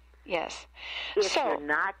 Yep. Yes. If you're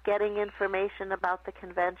not getting information about the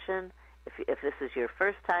convention, if this is your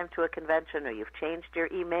first time to a convention or you've changed your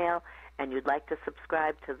email and you'd like to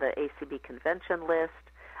subscribe to the ACB convention list,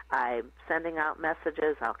 I'm sending out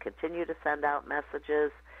messages. I'll continue to send out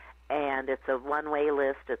messages. And it's a one-way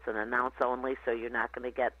list. It's an announce only, so you're not going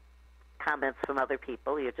to get comments from other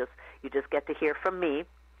people. You just get to hear from me.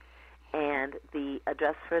 And the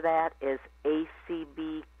address for that is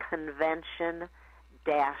ACB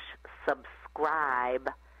Convention-subscribe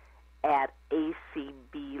at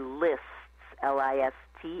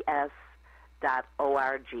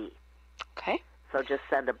acblists.org. Okay. So just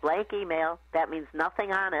send a blank email. That means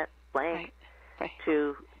nothing on it, blank, right.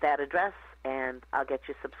 to that address, and I'll get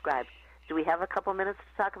you subscribed. Do we have a couple minutes to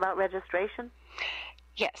talk about registration?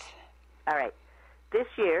 Yes. All right. This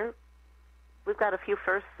year, we've got a few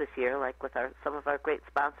firsts this year, like with some of our great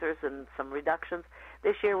sponsors and some reductions.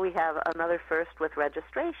 This year we have another first with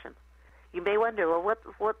registration. You may wonder, well,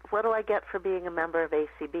 what do I get for being a member of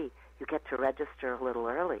ACB? You get to register a little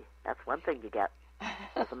early. That's one thing you get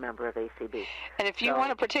as a member of ACB. And if you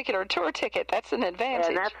want a particular tour ticket, that's an advantage.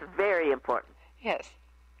 And that's very important. Yes.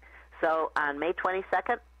 So on May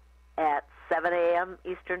 22nd at 7 a.m.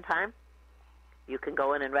 Eastern Time, you can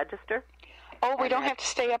go in and register. Oh, we don't have to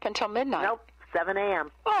stay up until midnight. Nope, 7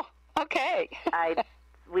 a.m. Oh, okay.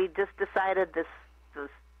 We just decided this was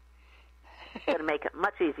going to make it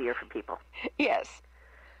much easier for people. Yes.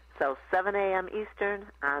 So 7 a.m. Eastern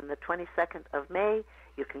on the 22nd of May,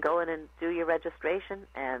 you can go in and do your registration,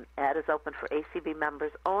 and ad is open for ACB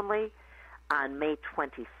members only. On May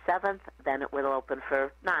 27th, then it will open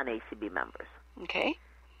for non-ACB members. Okay.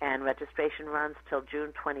 And registration runs till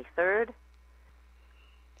June 23rd.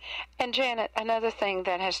 And Janet, another thing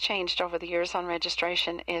that has changed over the years on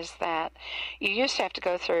registration is that you used to have to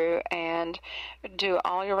go through and do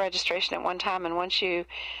all your registration at one time, and once you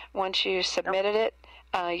submitted it,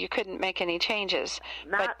 you couldn't make any changes.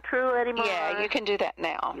 Not true anymore. Yeah, you can do that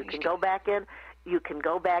now. You can go back in. You can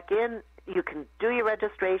go back in. You can do your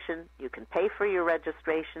registration. You can pay for your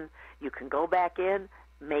registration. You can go back in,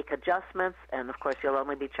 make adjustments, and of course you'll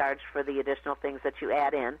only be charged for the additional things that you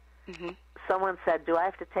add in. Mm-hmm. Someone said, do I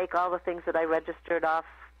have to take all the things that I registered off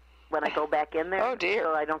when I go back in there? Oh, dear.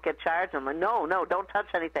 So I don't get charged? I'm like, no, don't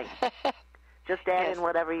touch anything. Just add in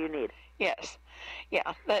whatever you need. Yes.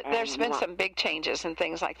 Yeah. There's been some big changes and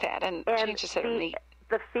things like that, and changes that are neat.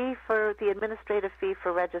 The administrative fee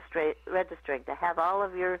for registering, to have all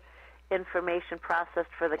of your information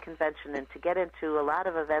processed for the convention and to get into a lot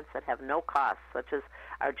of events that have no cost, such as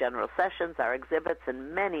our general sessions, our exhibits,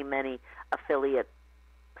 and many, many affiliate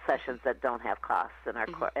sessions that don't have costs, and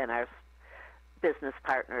our business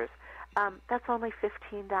partners. That's only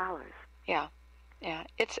 $15. Yeah,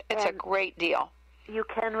 it's a great deal. You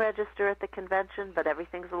can register at the convention, but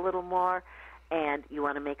everything's a little more, and you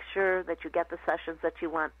want to make sure that you get the sessions that you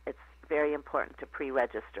want. It's very important to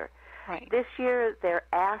pre-register. Right. This year they're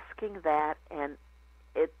asking that, and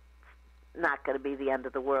it's not going to be the end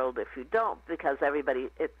of the world if you don't, because you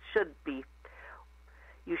should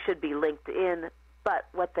be linked in. But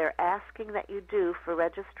what they're asking that you do for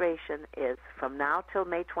registration is from now till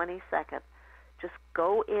May 22nd, just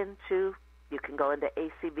go into you can go into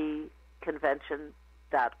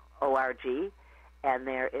acbconvention.org, and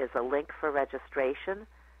there is a link for registration.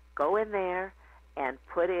 Go in there and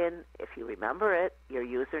put in, if you remember it, your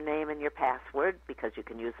username and your password, because you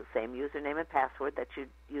can use the same username and password that you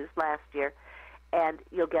used last year, and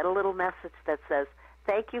you'll get a little message that says,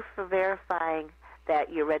 "Thank you for verifying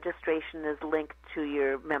that your registration is linked to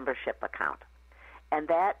your membership account." And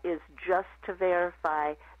that is just to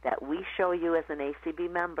verify that we show you as an ACB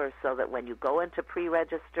member, so that when you go into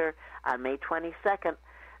pre-register on May 22nd,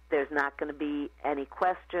 there's not going to be any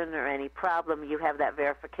question or any problem. You have that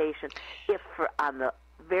verification. If on the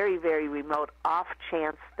very, very remote off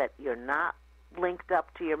chance that you're not linked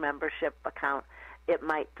up to your membership account, it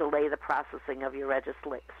might delay the processing of your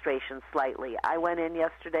registration slightly. I went in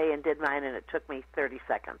yesterday and did mine, and it took me 30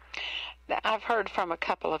 seconds. I've heard from a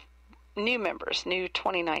couple of new members, new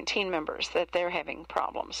 2019 members, that they're having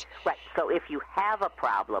problems. Right. So if you have a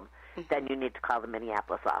problem, then you need to call the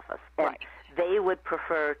Minneapolis office. And right. They would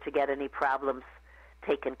prefer to get any problems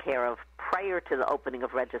taken care of prior to the opening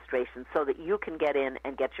of registration, so that you can get in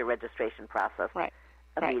and get your registration process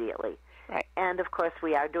immediately. Right. And, of course,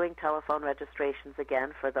 we are doing telephone registrations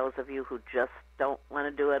again for those of you who just don't want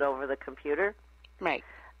to do it over the computer. Right.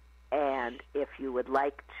 And if you would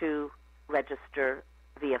like to register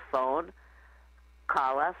via phone,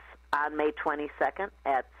 call us on May 22nd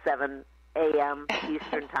at 7 a.m.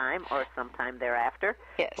 Eastern Time or sometime thereafter.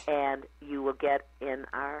 Yes. And you will get in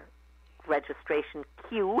our registration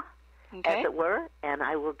queue, as it were, and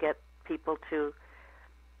I will get people to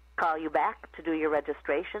call you back to do your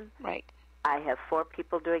registration. Right. I have 4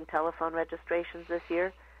 people doing telephone registrations this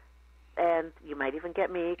year, and you might even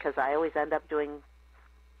get me, because I always end up doing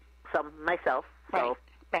some myself. So.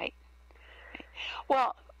 Right.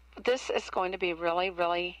 Well, this is going to be really,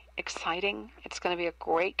 really exciting. It's going to be a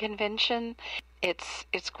great convention. It's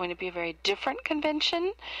going to be a very different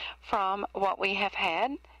convention from what we have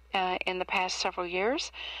had in the past several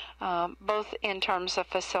years, both in terms of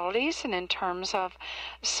facilities and in terms of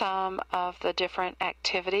some of the different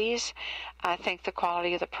activities. I think the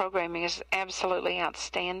quality of the programming is absolutely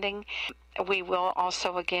outstanding. We will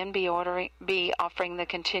also again be offering the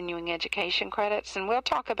continuing education credits, and we'll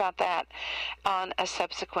talk about that on a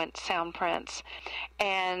subsequent Sound Prints.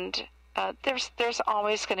 And there's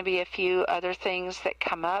always going to be a few other things that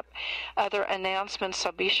come up, other announcements,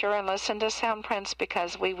 so be sure and listen to Sound Prints,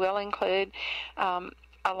 because we will include a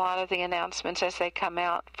lot of the announcements as they come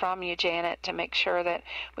out from you, Janet, to make sure that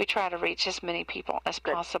we try to reach as many people as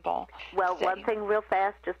possible. Well, one thing real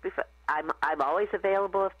fast, just before, I'm always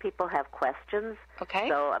available if people have questions. Okay.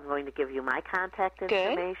 So I'm going to give you my contact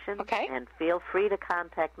information. Good. Okay. And feel free to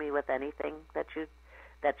contact me with anything that you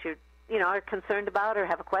are concerned about or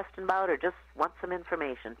have a question about or just want some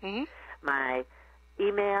information. Mm-hmm. My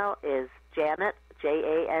email is Janet,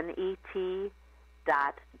 Janet,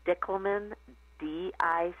 .Dickelman,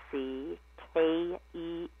 DICKELMAN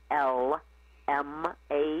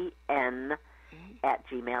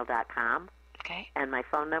 @gmail.com. Okay. And my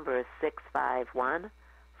phone number is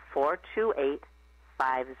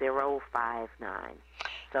 651-428-5059.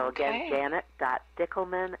 So again,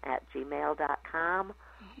 Janet.Dickelman @gmail.com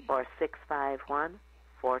or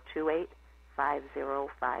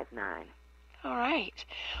 651-428-5059. All right.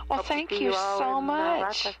 Well, Hope thank to see you all so in, much.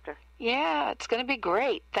 Rochester. Yeah, it's going to be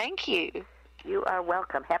great. Thank you. You are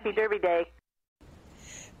welcome. Happy Derby Day.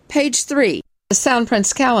 Page 3, the Sound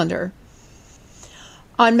Prints calendar.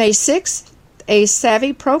 On May 6th, a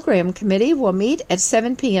Savvy Program Committee will meet at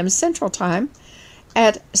 7 p.m. Central Time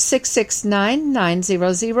at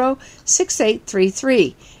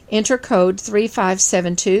 669-900-6833. Enter code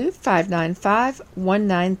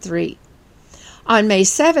 3572-595-193. On May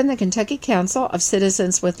 7, the Kentucky Council of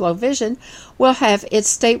Citizens with Low Vision will have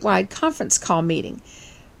its statewide conference call meeting.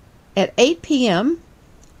 At 8 p.m.,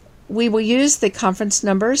 we will use the conference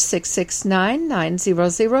number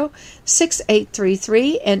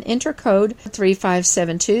 669-900-6833 and enter code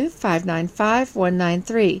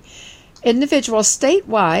 3572-595-193. Individuals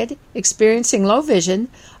statewide experiencing low vision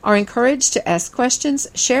are encouraged to ask questions,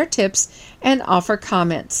 share tips, and offer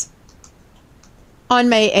comments. On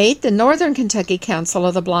May 8th, the Northern Kentucky Council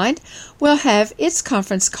of the Blind will have its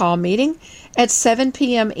conference call meeting at 7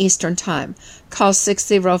 p.m. Eastern Time. Call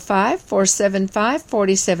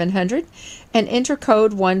 605-475-4700 and enter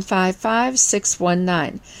code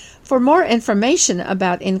 155619. For more information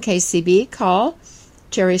about NKCB, call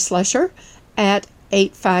Jerry Slusher at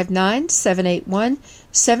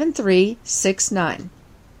 859-781-7369.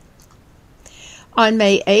 On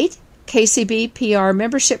May 8th, KCB PR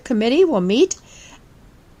Membership Committee will meet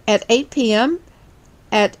at 8 p.m.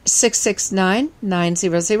 at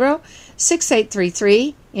 669-900-6833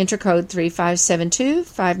 6833, intercode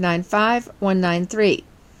 3572-595-193.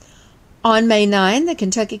 On May 9, the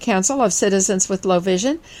Kentucky Council of Citizens with Low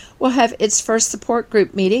Vision will have its first support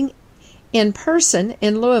group meeting in person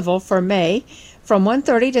in Louisville for May from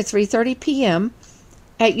 1:30 to 3:30 p.m.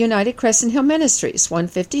 at United Crescent Hill Ministries,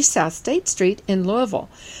 150 South State Street in Louisville.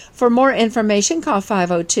 For more information, call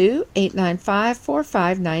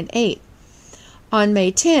 502-895-4598. On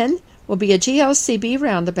May 10 will be a GLCB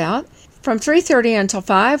roundabout. From 3:30 until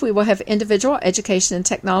 5, we will have individual education and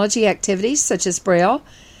technology activities such as Braille,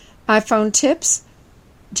 iPhone tips,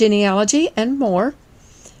 genealogy, and more.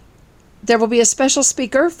 There will be a special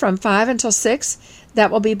speaker from 5 until 6.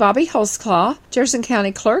 That will be Bobby Holzclaw, Jefferson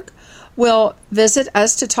County Clerk, will visit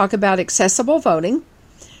us to talk about accessible voting.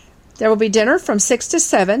 There will be dinner from 6 to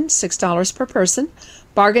 7, $6 per person.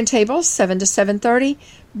 Bargain table, 7 to 7:30.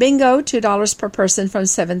 Bingo, $2 per person from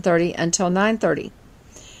 7:30 until 9:30.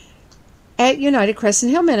 At United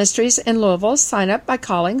Crescent Hill Ministries in Louisville, sign up by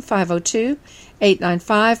calling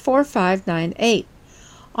 502-895-4598.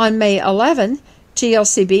 On May 11,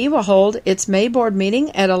 GLCB will hold its May board meeting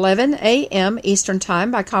at 11 a.m. Eastern Time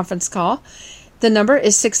by conference call. The number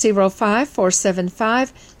is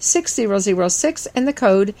 605-475-6006, and the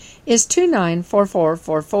code is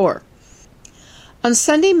 294444. On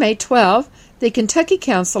Sunday, May 12, the Kentucky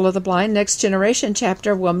Council of the Blind Next Generation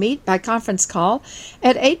chapter will meet by conference call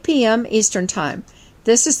at 8 p.m. Eastern Time.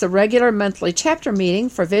 This is the regular monthly chapter meeting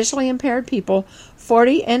for visually impaired people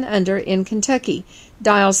 40 and under in Kentucky.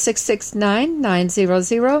 Dial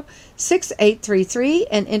 669-900-6833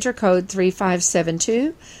 and enter code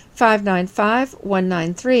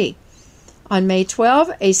 3572-595-193. On May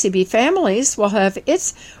 12, ACB Families will have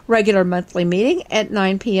its regular monthly meeting at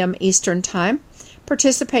 9 p.m. Eastern Time.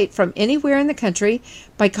 Participate from anywhere in the country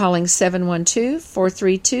by calling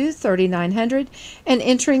 712-432-3900 and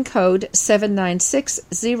entering code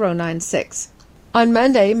 796096. On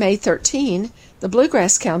Monday, May 13, the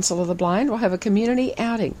Bluegrass Council of the Blind will have a community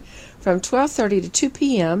outing from 12:30 to 2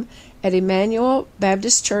 p.m. at Emmanuel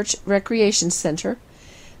Baptist Church Recreation Center,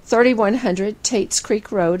 3100 Tates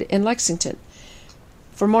Creek Road in Lexington.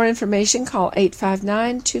 For more information, call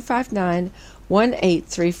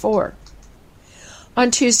 859-259-1834. On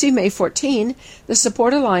Tuesday, May 14, the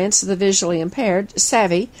Support Alliance of the Visually Impaired,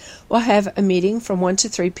 SAVI, will have a meeting from 1 to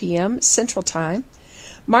 3 p.m. Central Time.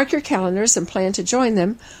 Mark your calendars and plan to join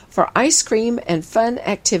them for ice cream and fun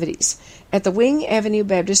activities at the Wing Avenue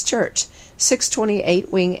Baptist Church, 628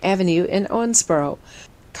 Wing Avenue in Owensboro.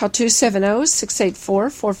 Call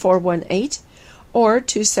 270-684-4418 or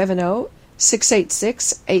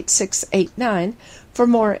 270-686-8689 for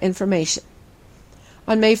more information.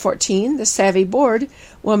 On May 14, the SAVI Board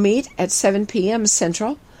will meet at 7 p.m.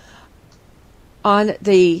 Central on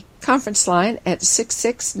the conference line at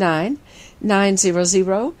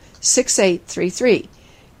 669-900-6833.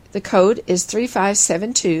 The code is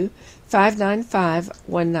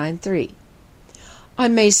 3572-595-193.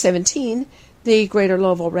 On May 17, the Greater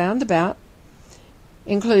Louisville Roundabout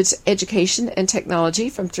includes education and technology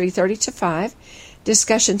from 3:30 to 5,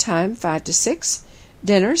 discussion time 5 to 6,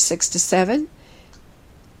 dinner 6 to 7,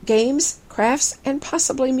 games, crafts, and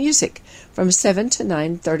possibly music from 7 to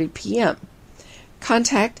 9:30 p.m.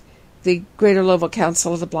 Contact the Greater Louisville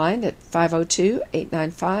Council of the Blind at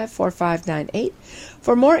 502-895-4598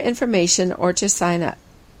 for more information or to sign up.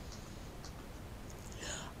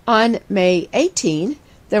 On May 18,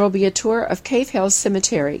 there will be a tour of Cave Hill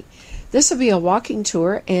Cemetery. This will be a walking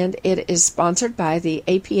tour, and it is sponsored by the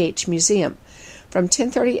APH Museum from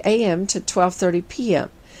 10:30 a.m. to 12:30 p.m.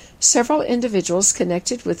 Several individuals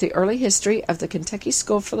connected with the early history of the Kentucky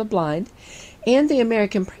School for the Blind and the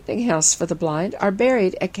American Printing House for the Blind are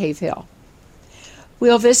buried at Cave Hill.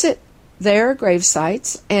 We'll visit their grave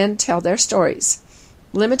sites and tell their stories.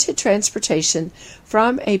 Limited transportation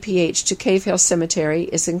from APH to Cave Hill Cemetery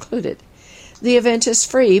is included. The event is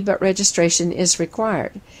free, but registration is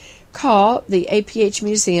required. Call the APH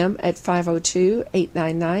Museum at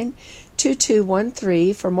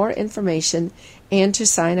 502-899-2213 for more information and to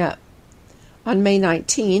sign up. On May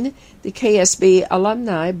 19, the KSB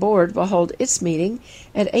Alumni Board will hold its meeting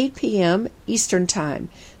at 8 p.m. Eastern Time,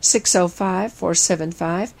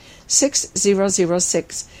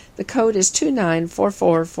 605-475-6006. The code is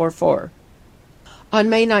 294444. On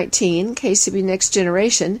May 19, KCB Next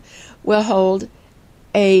Generation will hold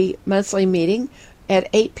a monthly meeting at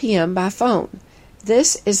 8 p.m. by phone.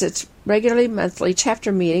 This is its regularly monthly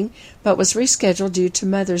chapter meeting, but was rescheduled due to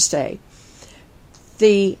Mother's Day.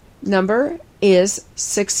 The number is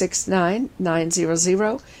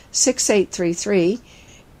 669-900-6833.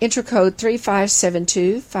 Enter code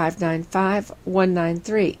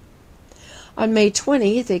 3572-595-193. On May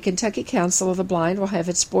 20, the Kentucky Council of the Blind will have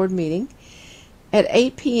its board meeting at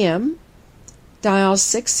 8 p.m. Dial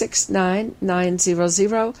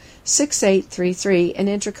 669-900-6833 and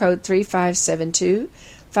enter code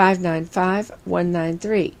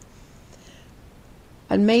 3572-595-193.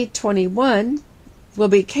 On May 21 will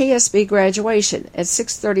be KSB graduation at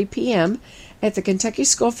 6:30 p.m. at the Kentucky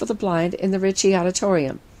School for the Blind in the Ritchie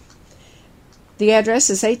Auditorium. The address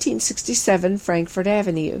is 1867 Frankfort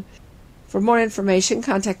Avenue. For more information,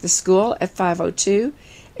 contact the school at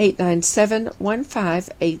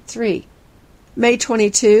 502-897-1583. May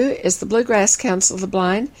 22 is the Bluegrass Council of the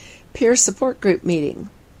Blind Peer Support Group meeting.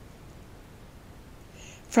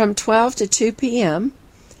 From 12 to 2 p.m.,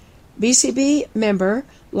 BCB member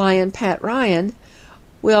Lion Pat Ryan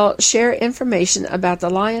will share information about the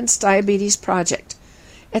Lions Diabetes Project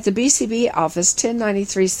at the BCB office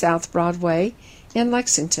 1093 South Broadway in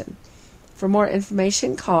Lexington. For more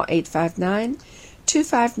information, call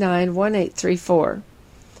 859-259-1834.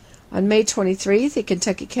 On May 23, the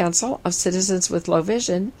Kentucky Council of Citizens with Low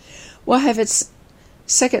Vision will have its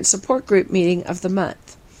second support group meeting of the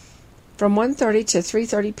month. From 1:30 to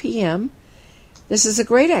 3:30 p.m., this is a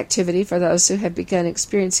great activity for those who have begun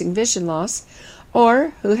experiencing vision loss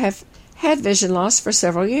or who have had vision loss for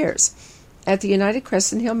several years at the United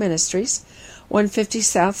Crescent Hill Ministries, 150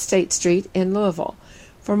 South State Street in Louisville.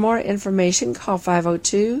 For more information, call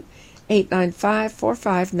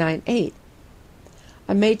 502-895-4598.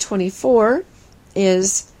 On May 24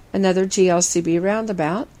 is another GLCB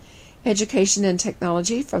roundabout, Education and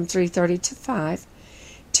Technology from 3:30 to 5,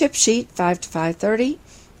 Tip Sheet 5 to 5:30,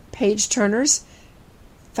 Page Turners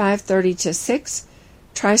 5:30 to 6,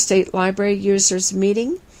 Tri-State Library Users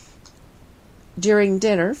Meeting during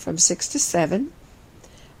dinner from 6 to 7,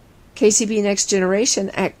 KCB Next Generation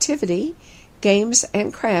Activity, Games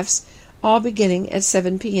and Crafts, all beginning at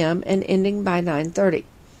 7 p.m. and ending by 9:30.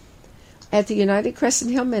 At the United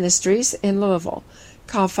Crescent Hill Ministries in Louisville,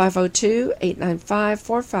 call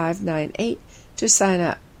 502-895-4598 to sign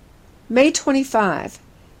up. May 25,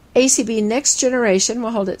 ACB Next Generation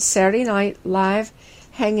will hold its Saturday night live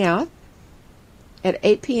hangout at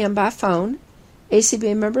 8 p.m. by phone.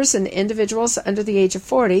 ACB members and individuals under the age of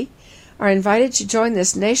 40 are invited to join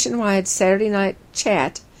this nationwide Saturday night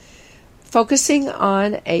chat focusing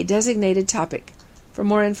on a designated topic. For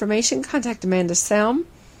more information, contact Amanda Selm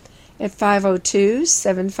at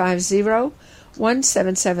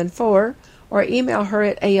 502-750-1774 or email her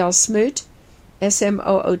at alsmoot,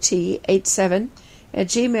 SMOOT87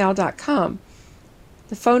 @gmail.com.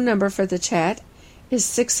 The phone number for the chat is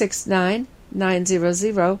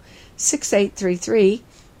 669-900-6833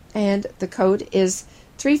 and the code is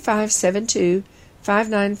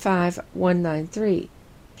 3572-595-193.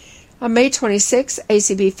 On May 26,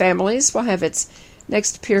 ACB Families will have its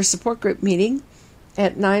next peer support group meeting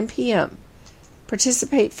at 9 p.m.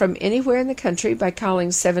 Participate from anywhere in the country by calling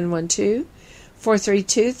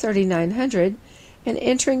 712-432-3900 and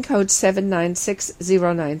entering code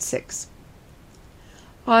 796096.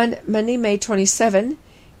 On Monday, May 27,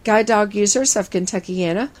 Guide Dog Users of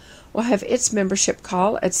Kentuckiana will have its membership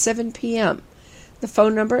call at 7 p.m. The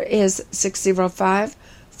phone number is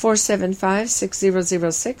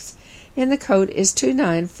 605-475-6006 and the code is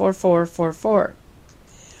 294444.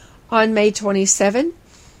 On May 27,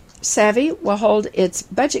 Savvy will hold its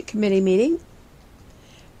Budget Committee meeting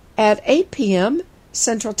at 8 p.m.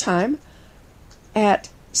 Central Time at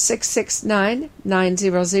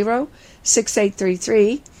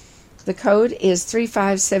 669-900-6833. The code is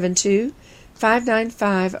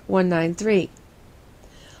 3572-595-193.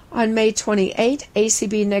 On May 28,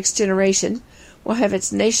 ACB Next Generation will have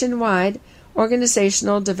its nationwide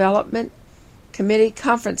Organizational Development Committee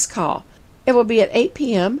conference call. It will be at 8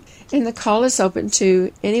 p.m. and the call is open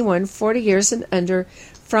to anyone 40 years and under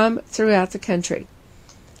from throughout the country.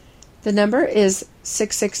 The number is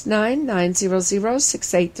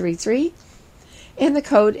 669-900-6833 and the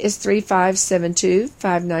code is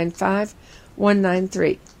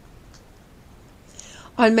 3572-595-193.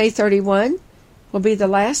 On May 31 will be the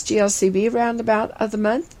last GLCB roundabout of the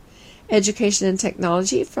month. Education and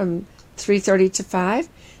Technology from 3:30 to 5,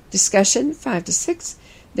 discussion 5 to 6,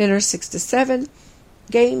 dinner 6 to 7,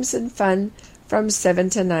 games and fun from 7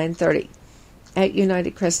 to 9:30. At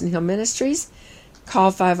United Crescent Hill Ministries,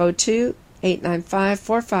 call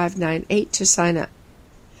 502-895-4598 to sign up.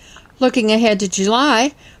 Looking ahead to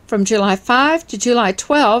July, from July 5 to July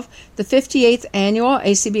 12, the 58th Annual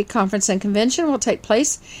ACB Conference and Convention will take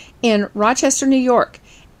place in Rochester, New York,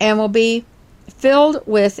 and will be filled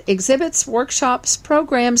with exhibits, workshops,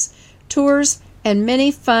 programs, tours, and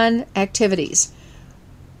many fun activities.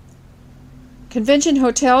 Convention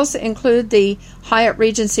hotels include the Hyatt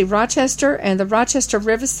Regency Rochester and the Rochester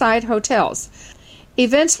Riverside Hotels.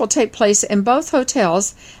 Events will take place in both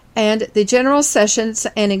hotels, and the general sessions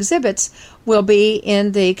and exhibits will be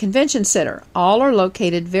in the convention center. All are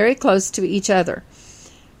located very close to each other.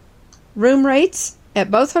 Room rates at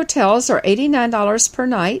both hotels are $89 per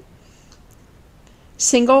night.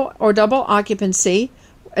 Single or double occupancy,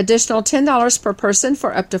 additional $10 per person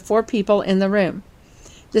for up to 4 people in the room.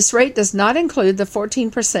 This rate does not include the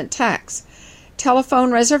 14% tax.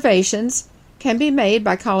 Telephone reservations can be made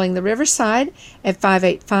by calling the Riverside at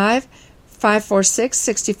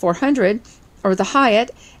 585-546-6400 or the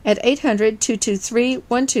Hyatt at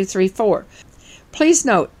 800-223-1234. Please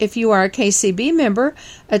note, if you are a KCB member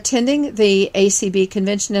attending the ACB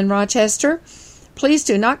convention in Rochester, please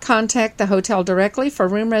do not contact the hotel directly for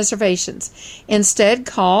room reservations. Instead,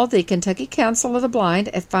 call the Kentucky Council of the Blind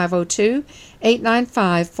at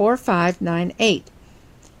 502-895-4598.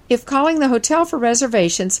 If calling the hotel for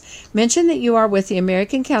reservations, mention that you are with the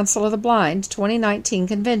American Council of the Blind 2019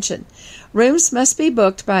 convention. Rooms must be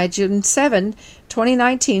booked by June 7,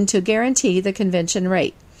 2019 to guarantee the convention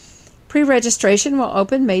rate. Pre-registration will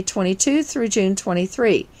open May 22 through June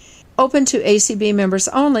 23. Open to ACB members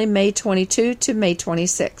only May 22 to May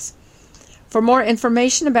 26. For more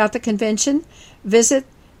information about the convention, visit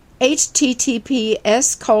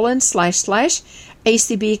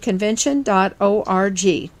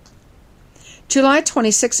https://acbconvention.org. July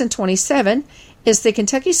 26 and 27 is the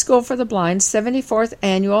Kentucky School for the Blind 74th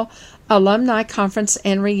Annual Alumni Conference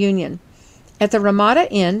and Reunion at the Ramada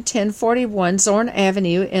Inn, 1041 Zorn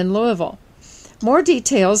Avenue in Louisville. More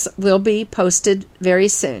details will be posted very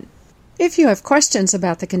soon. If you have questions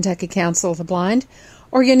about the Kentucky Council of the Blind,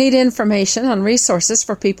 or you need information on resources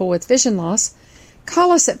for people with vision loss,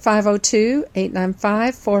 call us at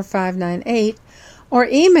 502-895-4598 or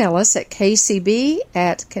email us at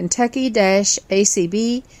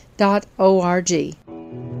kcb@kentucky-acb.org.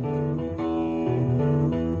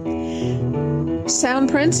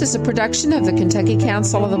 Soundprints is a production of the Kentucky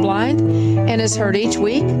Council of the Blind and is heard each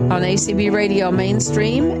week on ACB Radio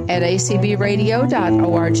Mainstream at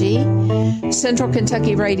acbradio.org, Central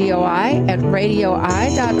Kentucky Radio I at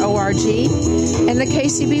radioi.org, and the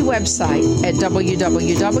KCB website at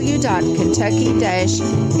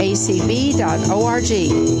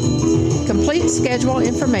www.kentucky-acb.org. Complete schedule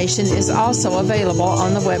information is also available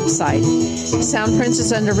on the website. Soundprints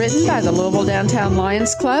is underwritten by the Louisville Downtown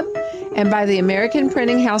Lions Club and by the American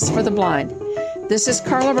Printing House for the Blind. This is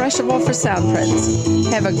Carla Ruschival for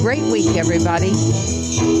Soundprints. Have a great week, everybody.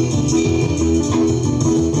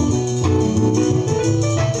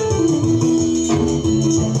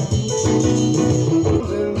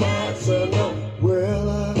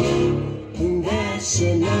 Well, that's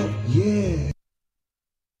enough, yeah.